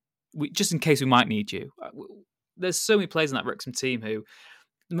 Just in case we might need you. There's so many players in that Wrexham team who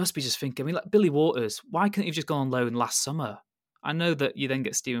must be just thinking, like Billy Waters, why couldn't he have just gone on loan last summer? I know that you then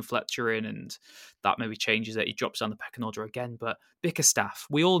get Stephen Fletcher in and that maybe changes it. He drops down the pecking order again. But Bickerstaff,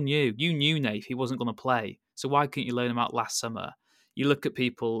 we all knew. You knew, Nath, he wasn't going to play. So why couldn't you loan him out last summer? You look at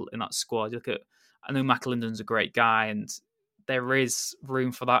people in that squad. I know McAlinden's a great guy, and there is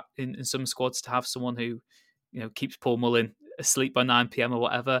room for that in some squads to have someone who, keeps Paul Mullin asleep by 9 p.m. or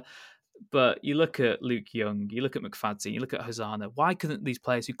whatever. But you look at Luke Young, you look at McFadden, you look at Hosanna. Why couldn't these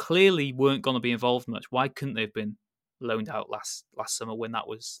players who clearly weren't going to be involved much, why couldn't they have been loaned out last summer when that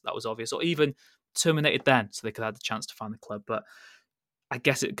was obvious, or even terminated then so they could have the chance to find the club? But I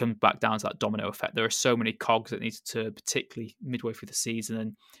guess it comes back down to that domino effect. There are so many cogs that need to turn, particularly midway through the season,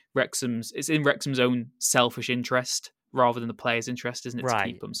 and it's in Wrexham's own selfish interest rather than the players' interest, isn't it, to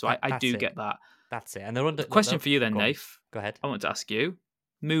keep them? So I do get that. That's it. And they're under. The question for you then, Nath. Go ahead. I want to ask you.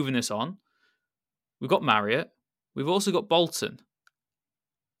 Moving this on, we've got Marriott, we've also got Bolton,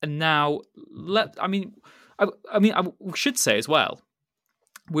 and now I should say as well,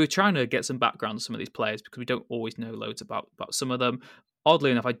 we're trying to get some background on some of these players because we don't always know loads about some of them. Oddly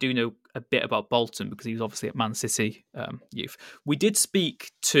enough, I do know a bit about Bolton because he was obviously at Man City youth. We did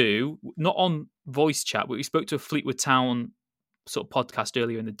speak to, not on voice chat, but we spoke to a Fleetwood Town sort of podcast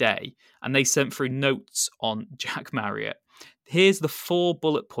earlier in the day, and they sent through notes on Jack Marriott. Here's the 4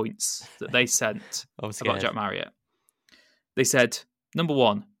 bullet points that they sent about Jack Marriott. They said, number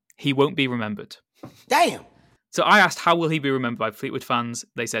 1, he won't be remembered. Damn! So I asked, how will he be remembered by Fleetwood fans?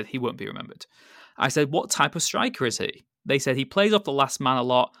 They said, he won't be remembered. I said, what type of striker is he? They said, he plays off the last man a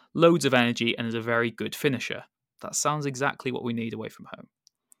lot, loads of energy, and is a very good finisher. That sounds exactly what we need away from home.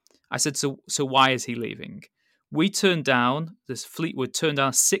 I said, so why is he leaving? Fleetwood turned down a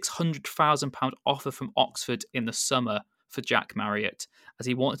 £600,000 offer from Oxford in the summer for Jack Marriott, as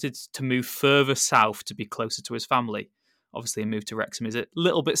he wanted to move further south to be closer to his family. Obviously, a move to Wrexham is a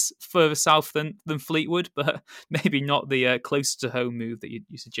little bit further south than Fleetwood, but maybe not the closer to home move that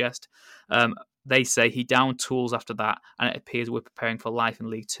you suggest. They say he downed tools after that, and it appears we're preparing for life in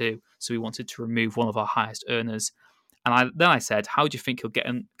League Two, so he wanted to remove one of our highest earners. And then I said, how do you think he'll get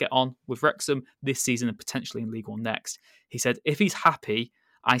on with Wrexham this season and potentially in League One next? He said, if he's happy,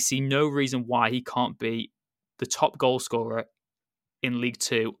 I see no reason why he can't be the top goal scorer in League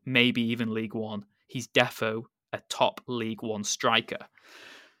Two, maybe even League One. He's defo a top League One striker.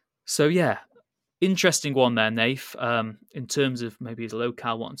 So yeah, interesting one there, Nath. In terms of maybe his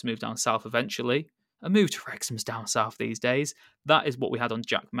locale wanting to move down south eventually. A move to Wrexham's down south these days. That is what we had on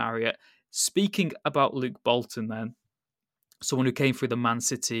Jack Marriott. Speaking about Luke Bolton then, someone who came through the Man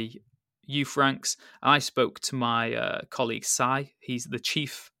City youth ranks, I spoke to my colleague Sai. He's the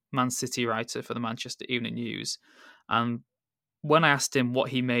chief Man City writer for the Manchester Evening News. And when I asked him what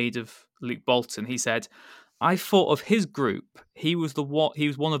he made of Luke Bolton, he said, I thought of his group, he was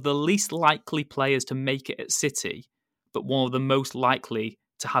one of the least likely players to make it at City, but one of the most likely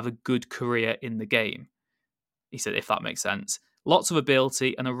to have a good career in the game. He said, if that makes sense. Lots of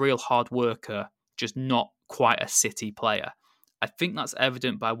ability and a real hard worker, just not quite a City player. I think that's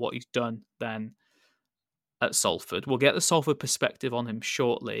evident by what he's done then at Salford. We'll get the Salford perspective on him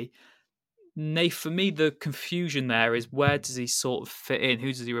shortly. Nath, for me, the confusion there is where does he sort of fit in?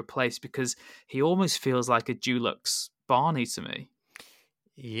 Who does he replace? Because he almost feels like a Dulux Barney to me.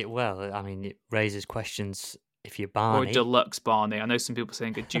 Yeah, well, I mean, it raises questions if you're Barney. Or a deluxe Barney. I know some people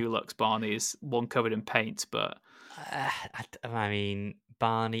saying a Dulux Barney is one covered in paint, but... I mean,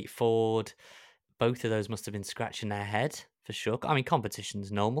 Barney, Ford, both of those must have been scratching their head, for sure. I mean,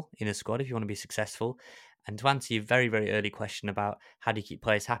 competition's normal in a squad if you want to be successful. And to answer your very, very early question about how do you keep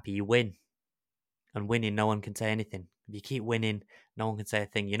players happy, you win. And winning, no one can say anything. If you keep winning, no one can say a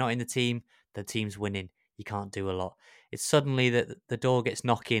thing. You're not in the team's winning. You can't do a lot. It's suddenly that the door gets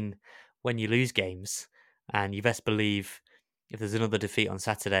knocking when you lose games. And you best believe if there's another defeat on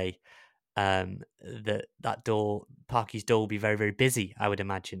Saturday, that door, Parky's door will be very, very busy, I would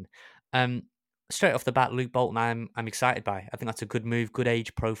imagine. straight off the bat, Luke Bolton, I'm excited by. I think that's a good move, good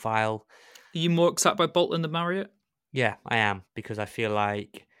age profile. Are you more excited by Bolton than Marriott? Yeah, I am, because I feel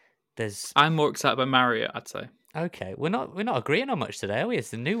like I'm more excited by Marriott, I'd say. Okay, we're not agreeing on much today, are we?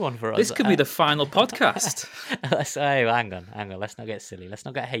 It's a new one for us. This could be the final podcast. Hang on. Let's not get silly. Let's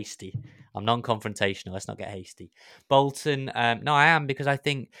not get hasty. I'm non-confrontational. Let's not get hasty. Bolton, no, I am, because I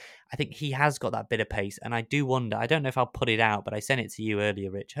think he has got that bit of pace, and I do wonder. I don't know if I'll put it out, but I sent it to you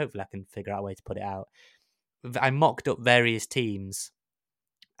earlier, Rich. Hopefully, I can figure out a way to put it out. I mocked up various teams,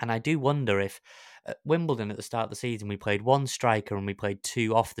 and I do wonder if at Wimbledon at the start of the season we played one striker and we played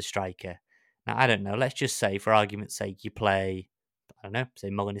two off the striker. Now, I don't know, let's just say, for argument's sake, you play, I don't know, say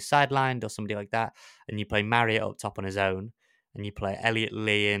Mullen is sidelined or somebody like that, and you play Marriott up top on his own, and you play Elliot,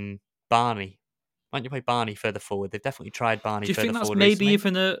 Liam, Barney. Why don't you play Barney further forward? They've definitely tried Barney further forward. Do you think that's maybe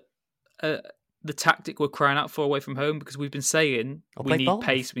recently. Even the tactic we're crying out for away from home? Because we've been saying we need Bolton.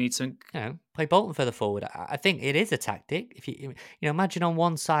 Pace, we need some... play Bolton further forward. I think it is a tactic. If you imagine on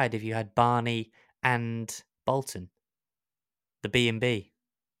one side if you had Barney and Bolton, the B&B.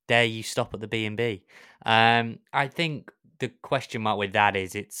 Dare you stop at the B&B? I think the question mark with that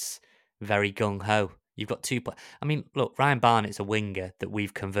is it's very gung-ho. You've got two... I mean, look, Ryan Barnett's a winger that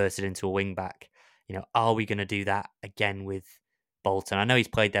we've converted into a wing-back. Are we going to do that again with Bolton? I know he's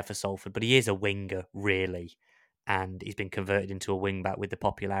played there for Salford, but he is a winger, really. And he's been converted into a wing-back with the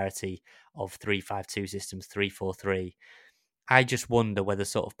popularity of 3-5-2 systems, 3-4-3. I just wonder whether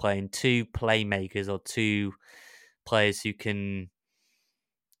sort of playing two playmakers or two players who can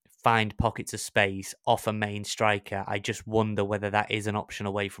find pockets of space off a main striker, I just wonder whether that is an option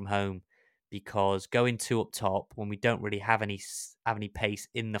away from home, because going two up top when we don't really have any pace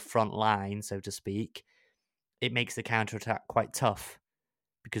in the front line, so to speak, it makes the counter-attack quite tough,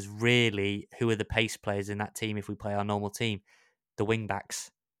 because really, who are the pace players in that team if we play our normal team? The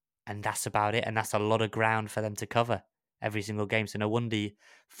wing-backs. And that's about it, and that's a lot of ground for them to cover every single game, so no wonder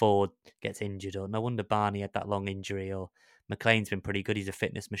Ford gets injured, or no wonder Barney had that long injury, or McLean's been pretty good. He's a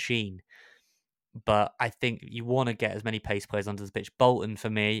fitness machine. But I think you want to get as many pace players onto the pitch. Bolton, for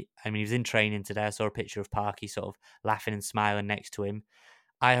me, I mean, he was in training today. I saw a picture of Parky sort of laughing and smiling next to him.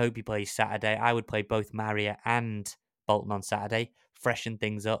 I hope he plays Saturday. I would play both Marriott and Bolton on Saturday. Freshen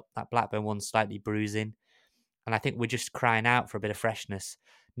things up. That Blackburn one's slightly bruising. And I think we're just crying out for a bit of freshness.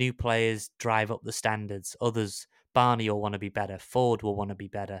 New players drive up the standards. Others, Barney will want to be better. Ford will want to be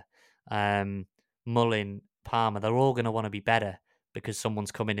better. Mullin, Palmer, they're all going to want to be better because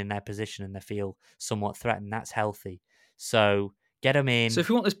someone's coming in their position and they feel somewhat threatened. That's healthy. So get them in. So if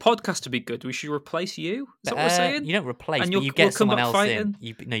you want this podcast to be good, we should replace you? Is that what we're saying? You don't replace, but you get someone else in.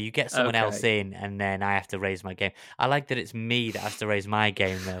 You get someone else in, and then I have to raise my game. I like that it's me that has to raise my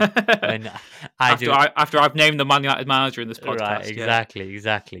game, though. When after I've named the Man United manager in this podcast. Right,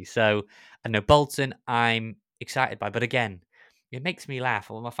 exactly. So, I know Bolton, I'm excited by, but again, it makes me laugh.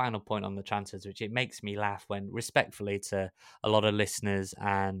 Well, my final point on the transfers, which it makes me laugh when, respectfully to a lot of listeners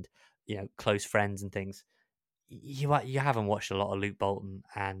and close friends and things, you haven't watched a lot of Luke Bolton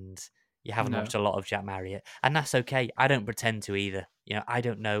and you haven't watched a lot of Jack Marriott, and that's okay. I don't pretend to either. I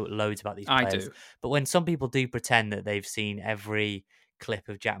don't know loads about these players. I do. But when some people do pretend that they've seen every clip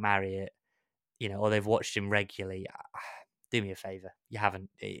of Jack Marriott, or they've watched him regularly, do me a favour. You haven't.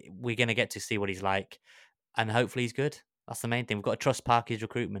 We're going to get to see what he's like, and hopefully he's good. That's the main thing. We've got to trust Parky's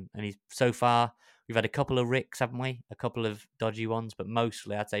recruitment. And he's so far, we've had a couple of ricks, haven't we? A couple of dodgy ones, but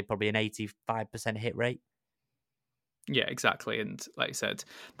mostly I'd say probably an 85% hit rate. Yeah, exactly. And like I said,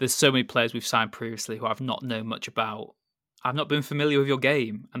 there's so many players we've signed previously who I've not known much about. I've not been familiar with your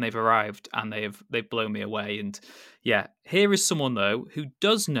game, and they've arrived and they've blown me away. And yeah, here is someone though who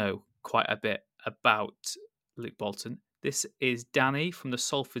does know quite a bit about Luke Bolton. This is Danny from the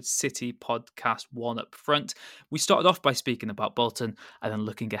Salford City podcast, One Up Front. We started off by speaking about Bolton and then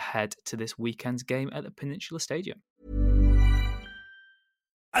looking ahead to this weekend's game at the Peninsula Stadium.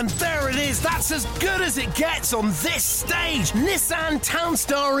 And there it is, that's as good as it gets on this stage. Nissan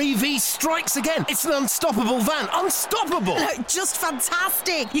Townstar EV strikes again. It's an unstoppable van, unstoppable. Just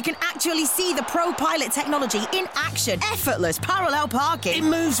fantastic. You can actually see the ProPilot technology in action. Effortless parallel parking. It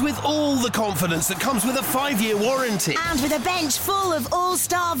moves with all the confidence that comes with a 5-year warranty. And with a bench full of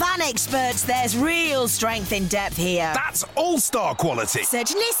all-star van experts, there's real strength in depth here. That's all-star quality.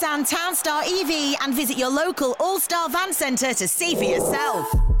 Search Nissan Townstar EV and visit your local all-star van centre to see for yourself.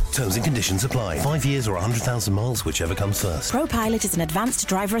 Terms and conditions apply. 5 years or 100,000 miles, whichever comes first. ProPilot is an advanced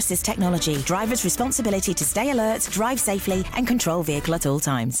driver assist technology. Driver's responsibility to stay alert, drive safely, and control vehicle at all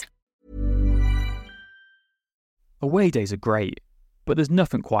times. Away days are great, but there's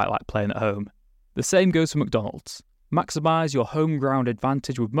nothing quite like playing at home. The same goes for McDonald's. Maximise your home ground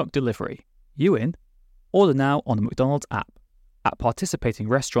advantage with McDelivery. You in? Order now on the McDonald's app. At participating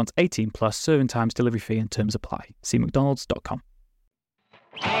restaurants, 18 plus, serving times, delivery fee and terms apply. See mcdonalds.com.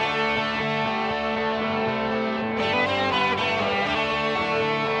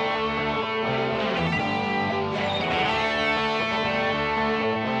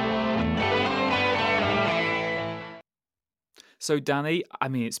 So, Danny, I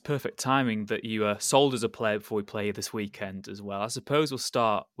mean, it's perfect timing that you sold as a player before we play this weekend as well. I suppose we'll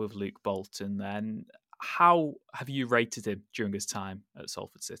start with Luke Bolton then. How have you rated him during his time at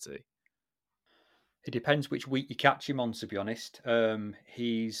Salford City? It depends which week you catch him on, to be honest. I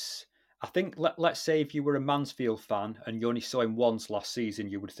think, let's say if you were a Mansfield fan and you only saw him once last season,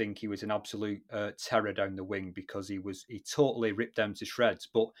 you would think he was an absolute terror down the wing because he totally ripped them to shreds.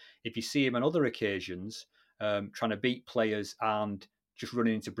 But if you see him on other occasions, trying to beat players and just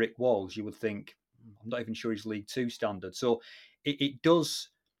running into brick walls, you would think, I'm not even sure he's League Two standard. So it does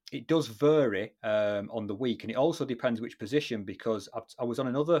vary on the week, and it also depends which position, because I was on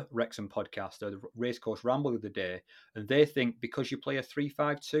another Wrexham podcast, the Racecourse Ramble, the other day, and they think because you play a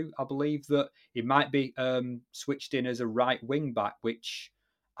 3-5-2, I believe that it might be switched in as a right wing back, which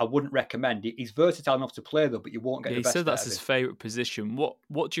I wouldn't recommend. He's versatile enough to play though, but you won't get the best. He said that's his favourite position.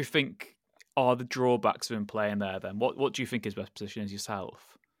 What do you think are the drawbacks of him playing there then? What do you think his best position is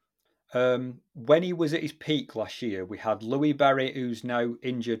yourself? When he was at his peak last year, we had Louis Berry, who's now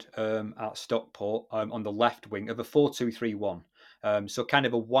injured at Stockport, on the left wing of a 4-2-3-1. So kind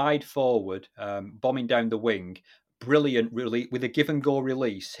of a wide forward, bombing down the wing. Brilliant, really. With a give and go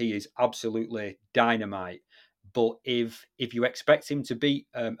release, he is absolutely dynamite. But if you expect him to beat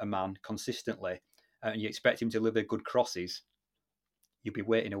a man consistently, and you expect him to deliver good crosses, you'll be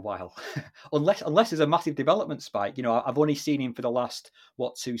waiting a while. unless there's a massive development spike. You know, I've only seen him for the last,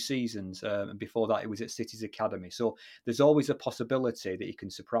 2 seasons. And before that, it was at City's Academy. So there's always a possibility that he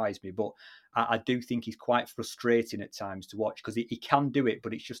can surprise me. But I do think he's quite frustrating at times to watch, because he can do it,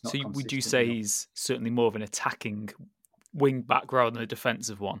 but it's just not consistent. So would you say he's certainly more of an attacking wing back rather than a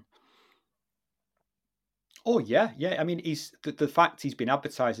defensive one? Oh, yeah. I mean, he's the fact he's been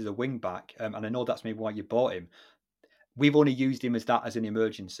advertised as a wing back, and I know that's maybe why you bought him. We've only used him as that as an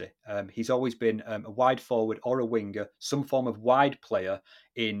emergency. He's always been a wide forward or a winger, some form of wide player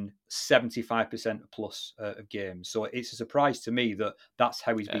in 75% plus of games. So it's a surprise to me that that's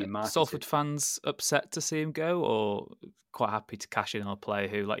how he's being marketed. Salford fans upset to see him go, or quite happy to cash in on a player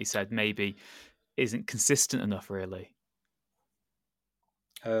who, like you said, maybe isn't consistent enough, really?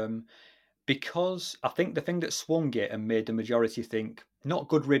 Because I think the thing that swung it and made the majority think, not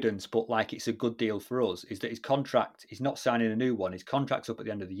good riddance, but like it's a good deal for us, is that his contract, he's not signing a new one. His contract's up at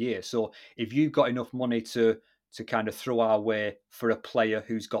the end of the year. So if you've got enough money to kind of throw our way for a player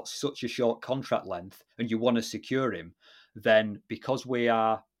who's got such a short contract length and you want to secure him, then because we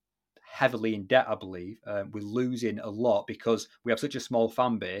are heavily in debt, I believe, we're losing a lot because we have such a small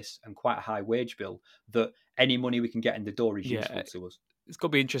fan base and quite a high wage bill that any money we can get in the door is useful to us. It's got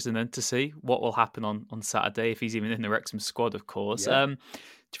to be interesting then to see what will happen on Saturday, if he's even in the Wrexham squad, of course. Yeah. Do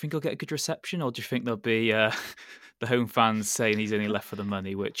you think he'll get a good reception, or do you think there'll be the home fans saying he's only left for the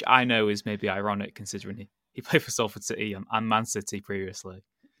money, which I know is maybe ironic considering he played for Salford City and Man City previously?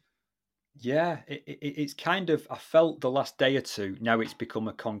 Yeah, it's kind of, I felt the last day or two, now it's become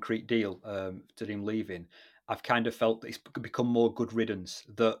a concrete deal to him leaving. I've kind of felt that it's become more good riddance,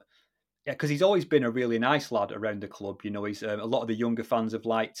 that because he's always been a really nice lad around the club. You know, he's a lot of the younger fans have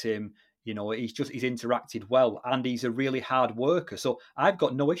liked him. You know, he's interacted well, and he's a really hard worker. So I've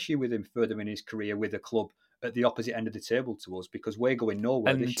got no issue with him furthering his career with a club at the opposite end of the table to us, because we're going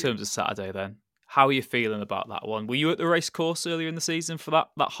nowhere. And in terms of Saturday, then, how are you feeling about that one? Were you at the racecourse earlier in the season for that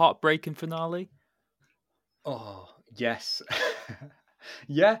heartbreaking finale? Oh yes,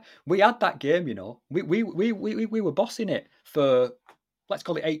 yeah, we had that game. You know, we were bossing it for, let's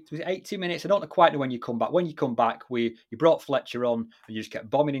call it 80 minutes. I don't quite know when you come back. When you come back, you brought Fletcher on and you just kept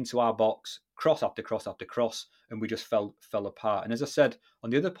bombing into our box, cross after cross after cross, and we just fell apart. And as I said on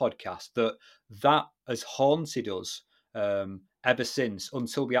the other podcast, that has haunted us ever since,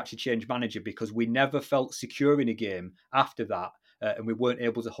 until we actually changed manager, because we never felt secure in a game after that. And we weren't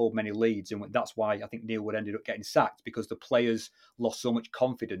able to hold many leads. And that's why I think Neil Wood ended up getting sacked, because the players lost so much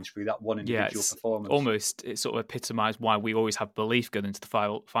confidence through that one individual performance. It sort of epitomised why we always have belief going into the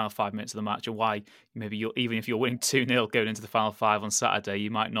final 5 minutes of the match, and why maybe even if you're winning 2-0 going into the final 5 on Saturday, you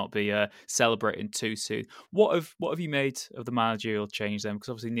might not be celebrating too soon. What have you made of the managerial change then? Because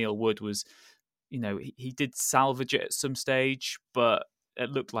obviously Neil Wood was, you know, he did salvage it at some stage, but it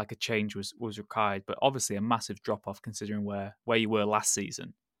looked like a change was required, but obviously a massive drop-off considering where you were last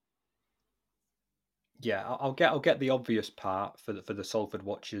season. Yeah, I'll get the obvious part for the Salford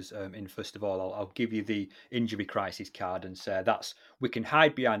watchers in first of all. I'll give you the injury crisis card and say we can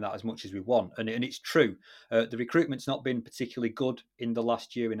hide behind that as much as we want, and it's true. The recruitment's not been particularly good in the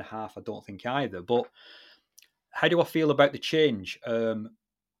last year and a half, I don't think either. But how do I feel about the change?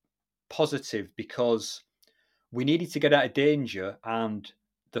 Positive, because we needed to get out of danger, and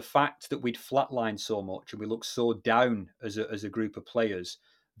the fact that we'd flatlined so much and we looked so down as a group of players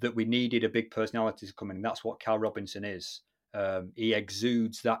that we needed a big personality to come in. And that's what Cal Robinson is. He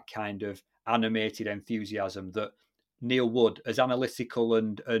exudes that kind of animated enthusiasm that Neil Wood, as analytical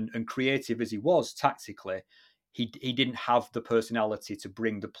and creative as he was tactically, he didn't have the personality to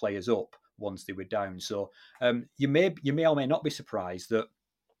bring the players up once they were down. So you may or may not be surprised that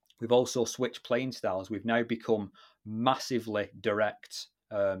we've also switched playing styles. We've now become massively direct.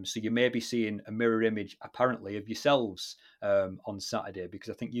 So you may be seeing a mirror image, apparently, of yourselves on Saturday, because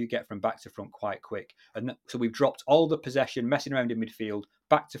I think you get from back to front quite quick. And so we've dropped all the possession, messing around in midfield,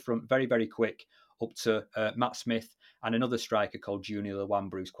 back to front very, very quick, up to Matt Smith and another striker called Junior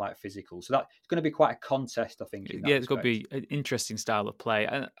Lawambra, who's quite physical. So that's going to be quite a contest, I think. It's got to be an interesting style of play.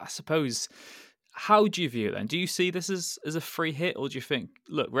 And I suppose, how do you view it then? Do you see this as a free hit, or do you think,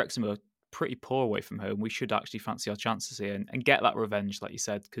 look, Wrexham are pretty poor away from home, we should actually fancy our chances here and get that revenge, like you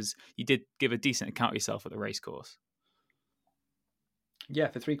said, because you did give a decent account of yourself at the racecourse? Yeah,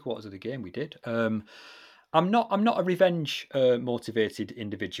 for 3/4 of the game we did. I'm not a revenge motivated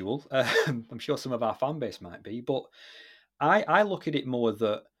individual. I'm sure some of our fan base might be, but I look at it more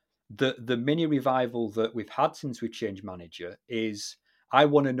that the mini revival that we've had since we changed manager is, I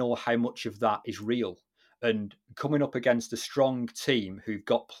want to know how much of that is real. And coming up against a strong team who've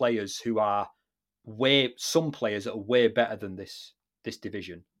got players who are some players that are way better than this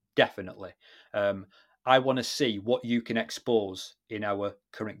division, definitely. I want to see what you can expose in our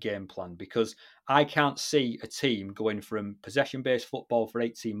current game plan, because I can't see a team going from possession-based football for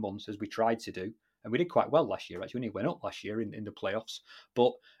 18 months, as we tried to do, and we did quite well last year, actually. We only went up last year in the playoffs,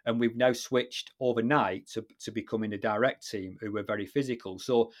 and we've now switched overnight to becoming a direct team who are very physical.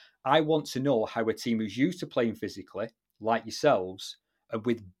 So I want to know how a team who's used to playing physically, like yourselves, and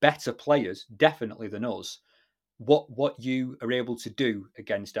with better players, definitely, than us, what you are able to do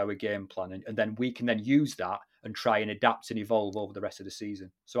against our game plan, and then we can then use that and try and adapt and evolve over the rest of the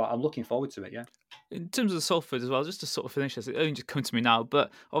season. So I'm looking forward to it, yeah. In terms of the Salford as well, just to sort of finish this, it only just come to me now, but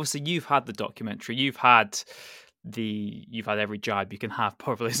obviously you've had the documentary, you've had every jibe you can have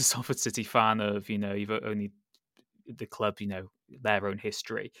probably as a Salford City fan of, you've only the club, their own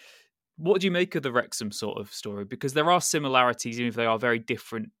history. What do you make of the Wrexham sort of story? Because there are similarities, even if they are very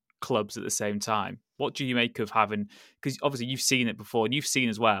different clubs at the same time. What do you make of having, because obviously you've seen it before, and you've seen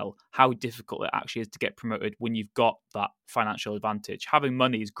as well how difficult it actually is to get promoted when you've got that financial advantage. Having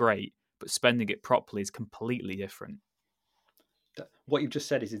money is great, but spending it properly is completely different. What you've just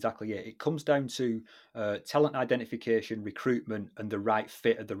said is exactly it. It comes down to talent identification, recruitment, and the right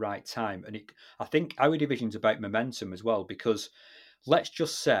fit at the right time. And I think our division's about momentum as well, because let's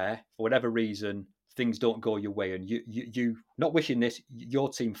just say, for whatever reason, things don't go your way, and you not wishing this, your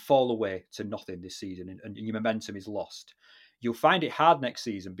team fall away to nothing this season, and your momentum is lost. You'll find it hard next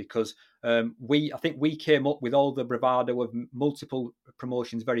season, because I think we came up with all the bravado of multiple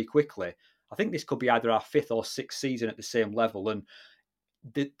promotions very quickly. I think this could be either our 5th or 6th season at the same level, and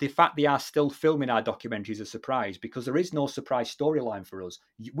the fact they are still filming our documentary is a surprise, because there is no surprise storyline for us.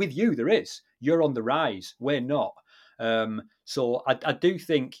 With you, there is. You're on the rise. We're not. So I do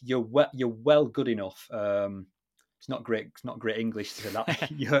think you're well good enough. It's not great English to say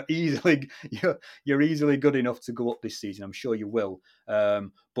that. you're easily good enough to go up this season. I'm sure you will.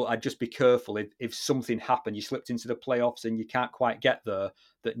 But I'd just be careful if something happened, you slipped into the playoffs and you can't quite get there,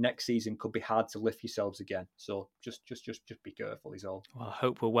 that next season could be hard to lift yourselves again. So just be careful is all. Well, I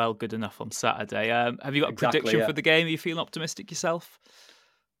hope we're well good enough on Saturday. Have you got a prediction for the game? Are you feeling optimistic yourself?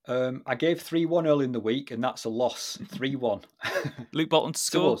 I gave 3-1 early in the week, and that's a loss. 3-1. Luke Bolton to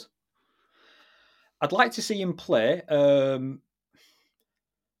score. I'd like to see him play.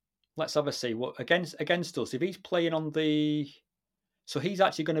 Let's have a see. What against us? If he's playing so he's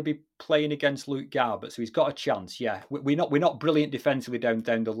actually going to be playing against Luke Garbutt, so he's got a chance. Yeah, we're not brilliant defensively down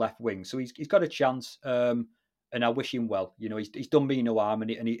the left wing, so he's got a chance. And I wish him well. He's done me no harm, and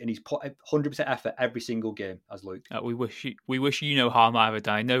he's put 100% effort every single game, as Luke. We wish you no harm either,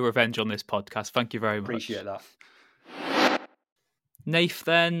 Danny. No revenge on this podcast. Thank you very much. Appreciate that. Nath,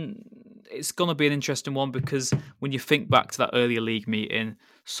 then, it's going to be an interesting one, because when you think back to that earlier league meeting,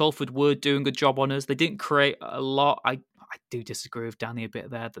 Salford were doing a job on us. They didn't create a lot. I do disagree with Danny a bit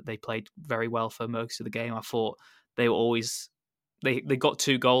there, that they played very well for most of the game. I thought they were always... They got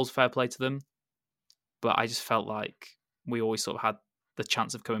 2 goals, fair play to them. but I just felt like we always sort of had the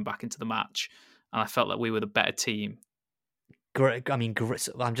chance of coming back into the match, and I felt like we were the better team. Great. I mean,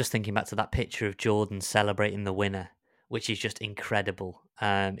 I'm just thinking back to that picture of Jordan celebrating the winner, which is just incredible.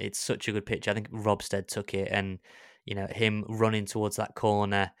 It's such a good picture. I think Robstead took it, and him running towards that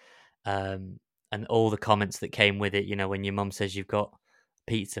corner, and all the comments that came with it. When your mum says you've got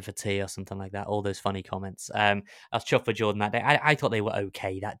pizza for tea or something like that, all those funny comments. I was chuffed for Jordan that day. I thought they were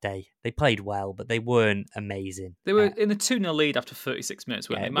okay that day. They played well, but they weren't amazing. They were in a 2-0 lead after 36 minutes,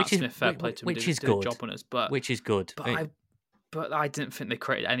 weren't they? Matt Smith, fair play to him, which is did good. a job on us, which is good. But I didn't think they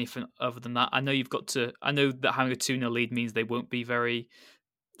created anything other than that. I know I know that having a 2-0 lead means they won't be very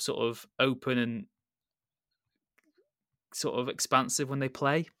sort of open and sort of expansive when they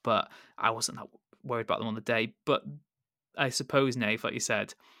play, but I wasn't that worried about them on the day. But I suppose, Nave, like you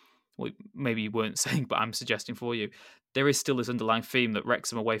said, well, maybe you weren't saying, but I'm suggesting for you, there is still this underlying theme that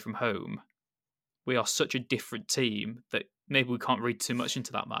Wrexham away from home, we are such a different team that maybe we can't read too much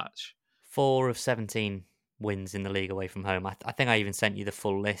into that match. 4 of 17 wins in the league away from home. I think I even sent you the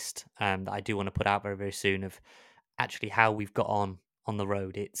full list that I do want to put out very, very soon of actually how we've got on the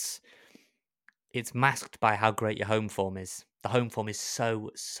road. It's masked by how great your home form is. The home form is so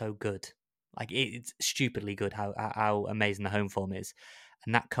good. Like, it's stupidly good how amazing the home form is,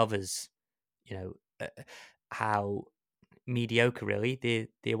 and that covers how mediocre really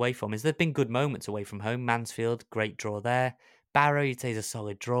the away form is. There've been good moments away from home. Mansfield, great draw there. Barrow, you'd say, is a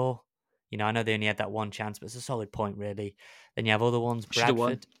solid draw. I know they only had that one chance, but it's a solid point, really. Then you have other ones.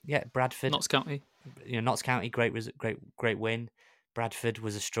 Bradford. Yeah, Bradford. Notts County. Notts County, great win. Bradford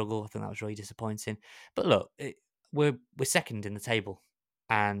was a struggle. I think that was really disappointing. But look, we're second in the table.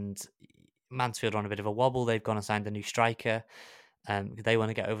 And Mansfield are on a bit of a wobble. They've gone and signed a new striker. They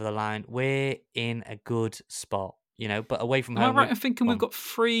want to get over the line. We're in a good spot, but away from home. Am I right in thinking we've got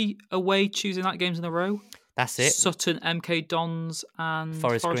 3 away Tuesday night games in a row? That's it. Sutton, MK Dons, and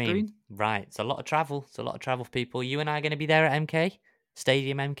Forest Green. Right. It's a lot of travel. For people. You and I are going to be there at MK?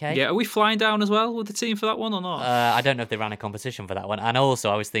 Stadium MK? Yeah. Are we flying down as well with the team for that one or not? I don't know if they ran a competition for that one. And also,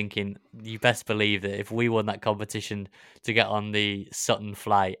 I was thinking, you best believe that if we won that competition to get on the Sutton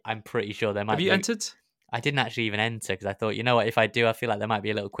flight, I'm pretty sure there might be... Have you entered? I didn't actually even enter because I thought, you know what, if I do, I feel like there might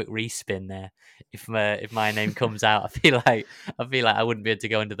be a little quick respin there. If my name comes out, I feel like I wouldn't be able to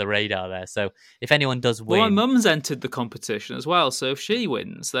go under the radar there. So if anyone does win, well, my mum's entered the competition as well. So if she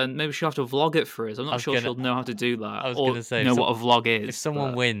wins, then maybe she'll have to vlog it for us. I'm not sure she'll know how to do that. I was going to say, know what a vlog is. If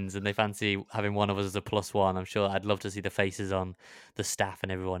someone wins and they fancy having one of us as a +1, I'm sure I'd love to see the faces on the staff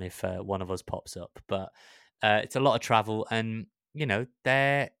and everyone if one of us pops up. But it's a lot of travel, and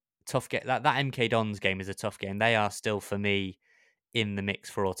they're tough. That MK Dons game is a tough game. They are still, for me, in the mix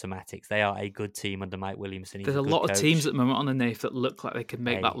for automatics. They are a good team under Mike Williamson. There's a lot of teams at the moment on the NAF that look like they could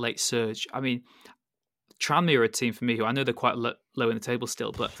make that late surge. I mean, Tranmere are a team for me who I know they're quite low in the table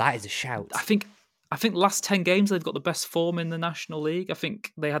still, but that is a shout. I think last 10 games they've got the best form in the National League. I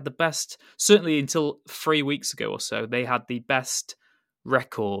think they had the best, certainly until 3 weeks ago or so, they had the best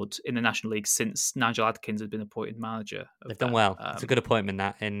record in the National League since Nigel Adkins had been appointed manager. They've done well. It's a good appointment,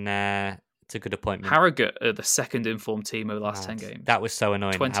 it's a good appointment. Harrogate are the second informed team over the last 10 games. That was so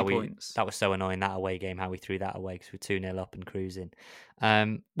annoying. 20 points. That was so annoying, that away game, how we threw that away because we're 2-0 up and cruising.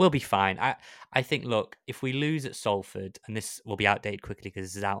 We'll be fine. I think, look, if we lose at Salford, and this will be outdated quickly because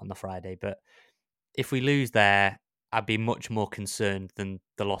this is out on the Friday, but if we lose there, I'd be much more concerned than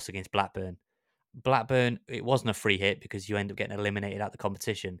the loss against Blackburn. Blackburn, it wasn't a free hit because you end up getting eliminated out of the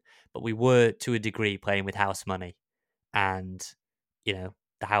competition, but we were, to a degree, playing with house money, and the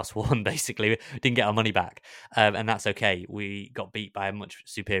house won. Basically, we didn't get our money back, and that's okay. We got beat by a much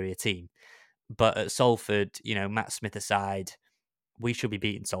superior team, but at Salford, Matt Smith aside, we should be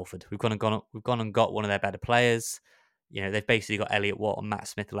beating Salford. We've gone and got one of their better players. They've basically got Elliot Watt and Matt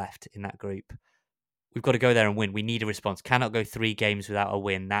Smith left in that group. We've got to go there and win. We need a response. Cannot go 3 games without a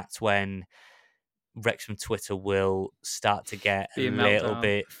win. That's when Wrexham Twitter will start to get a little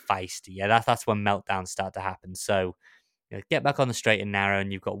bit feisty. Yeah, that's when meltdowns start to happen. So get back on the straight and narrow,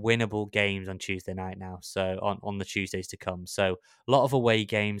 and you've got winnable games on Tuesday night now. So on the Tuesdays to come. So a lot of away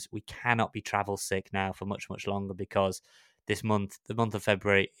games. We cannot be travel sick now for much, much longer because this month, the month of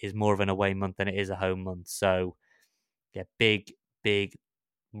February, is more of an away month than it is a home month. So yeah, big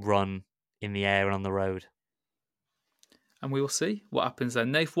run in the air and on the road. And we will see what happens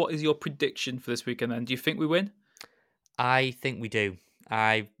then. Nath, what is your prediction for this weekend then? Do you think we win? I think we do.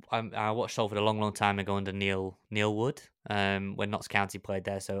 I watched Salford a long, long time ago under Neil Wood when Notts County played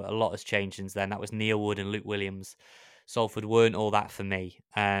there, so a lot has changed since then. That was Neil Wood and Luke Williams. Salford weren't all that for me.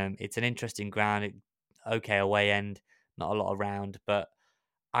 It's an interesting ground. Okay, away end, not a lot around, but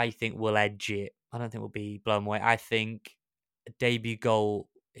I think we'll edge it I don't think we'll be blown away. I think a debut goal,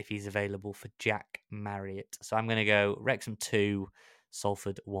 if he's available, for Jack Marriott. So I'm going to go Wrexham 2,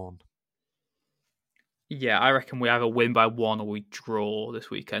 Salford 1. Yeah, I reckon we either win by 1 or we draw this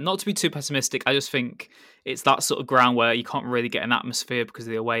weekend. Not to be too pessimistic, I just think it's that sort of ground where you can't really get an atmosphere because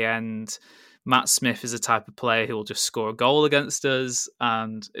of the away end. Matt Smith is the type of player who will just score a goal against us,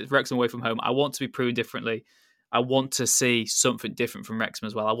 and it's Wrexham away from home. I want to be proven differently. I want to see something different from Wrexham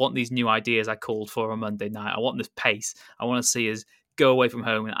as well. I want these new ideas I called for on Monday night. I want this pace. I want to see us go away from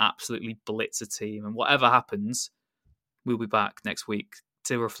home and absolutely blitz a team. And whatever happens, we'll be back next week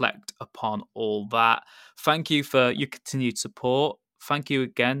to reflect upon all that. Thank you for your continued support. Thank you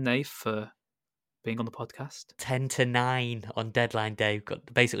again, Nath, for being on the podcast. 10-9 on deadline day. We've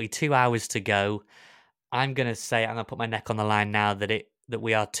got basically 2 hours to go. I'm going to put my neck on the line now that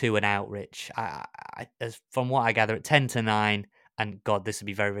we are 2 and out, Rich. As from what I gather, at 10-9, and God, this would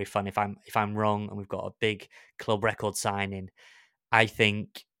be very, very fun if I'm wrong and we've got a big club record signing. I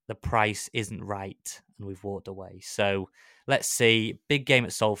think the price isn't right and we've walked away. So let's see. Big game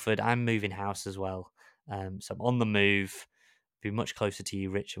at Salford. I'm moving house as well. So I'm on the move. Be much closer to you,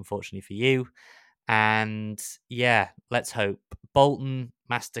 Rich, unfortunately for you. And yeah, let's hope. Bolton,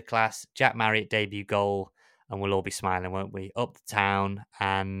 masterclass, Jack Marriott debut goal, and we'll all be smiling, won't we? Up the town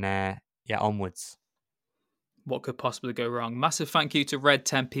and onwards. What could possibly go wrong? Massive thank you to Red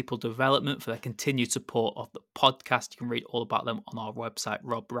 10 People Development for their continued support of the podcast. You can read all about them on our website,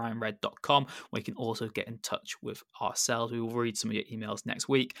 robryanred.com, where you can also get in touch with ourselves. We will read some of your emails next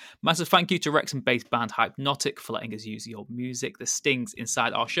week. Massive thank you to Wrexham-based band Hypnotic for letting us use your music, the stings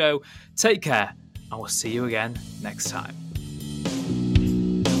inside our show. Take care, and we'll see you again next time.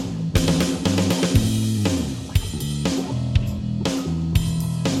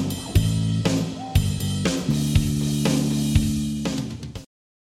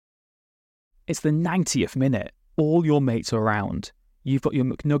 It's the 90th minute. All your mates are around. You've got your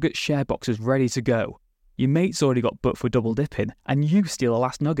McNugget share boxes ready to go. Your mate's already got booked for double dipping, and you steal a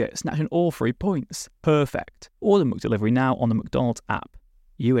last nugget, snatching all 3 points. Perfect. Order McDelivery now on the McDonald's app.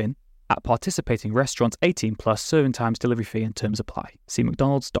 You in? At participating restaurants, 18 plus, serving times, delivery fee and terms apply. See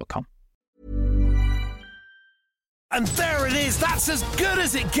mcdonalds.com. And there it is, that's as good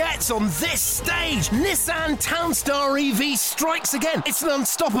as it gets on this stage. Nissan Townstar EV strikes again. It's an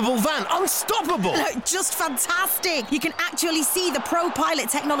unstoppable van, unstoppable. Look, just fantastic. You can actually see the ProPilot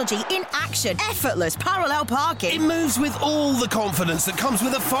technology in action. Effortless parallel parking. It moves with all the confidence that comes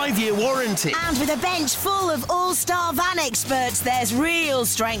with a 5-year warranty. And with a bench full of all-star van experts, there's real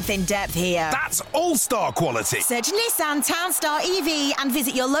strength in depth here. That's all-star quality. Search Nissan Townstar EV and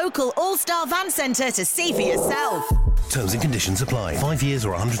visit your local all-star van centre to see for yourself. Terms and conditions apply. 5 years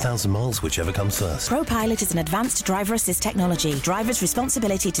or 100,000 miles, whichever comes first. ProPilot is an advanced driver assist technology. Driver's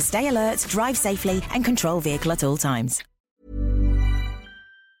responsibility to stay alert, drive safely, and control vehicle at all times.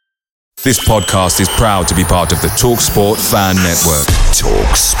 This podcast is proud to be part of the TalkSport Fan Network.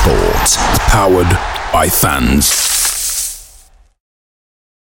 TalkSport. Powered by fans.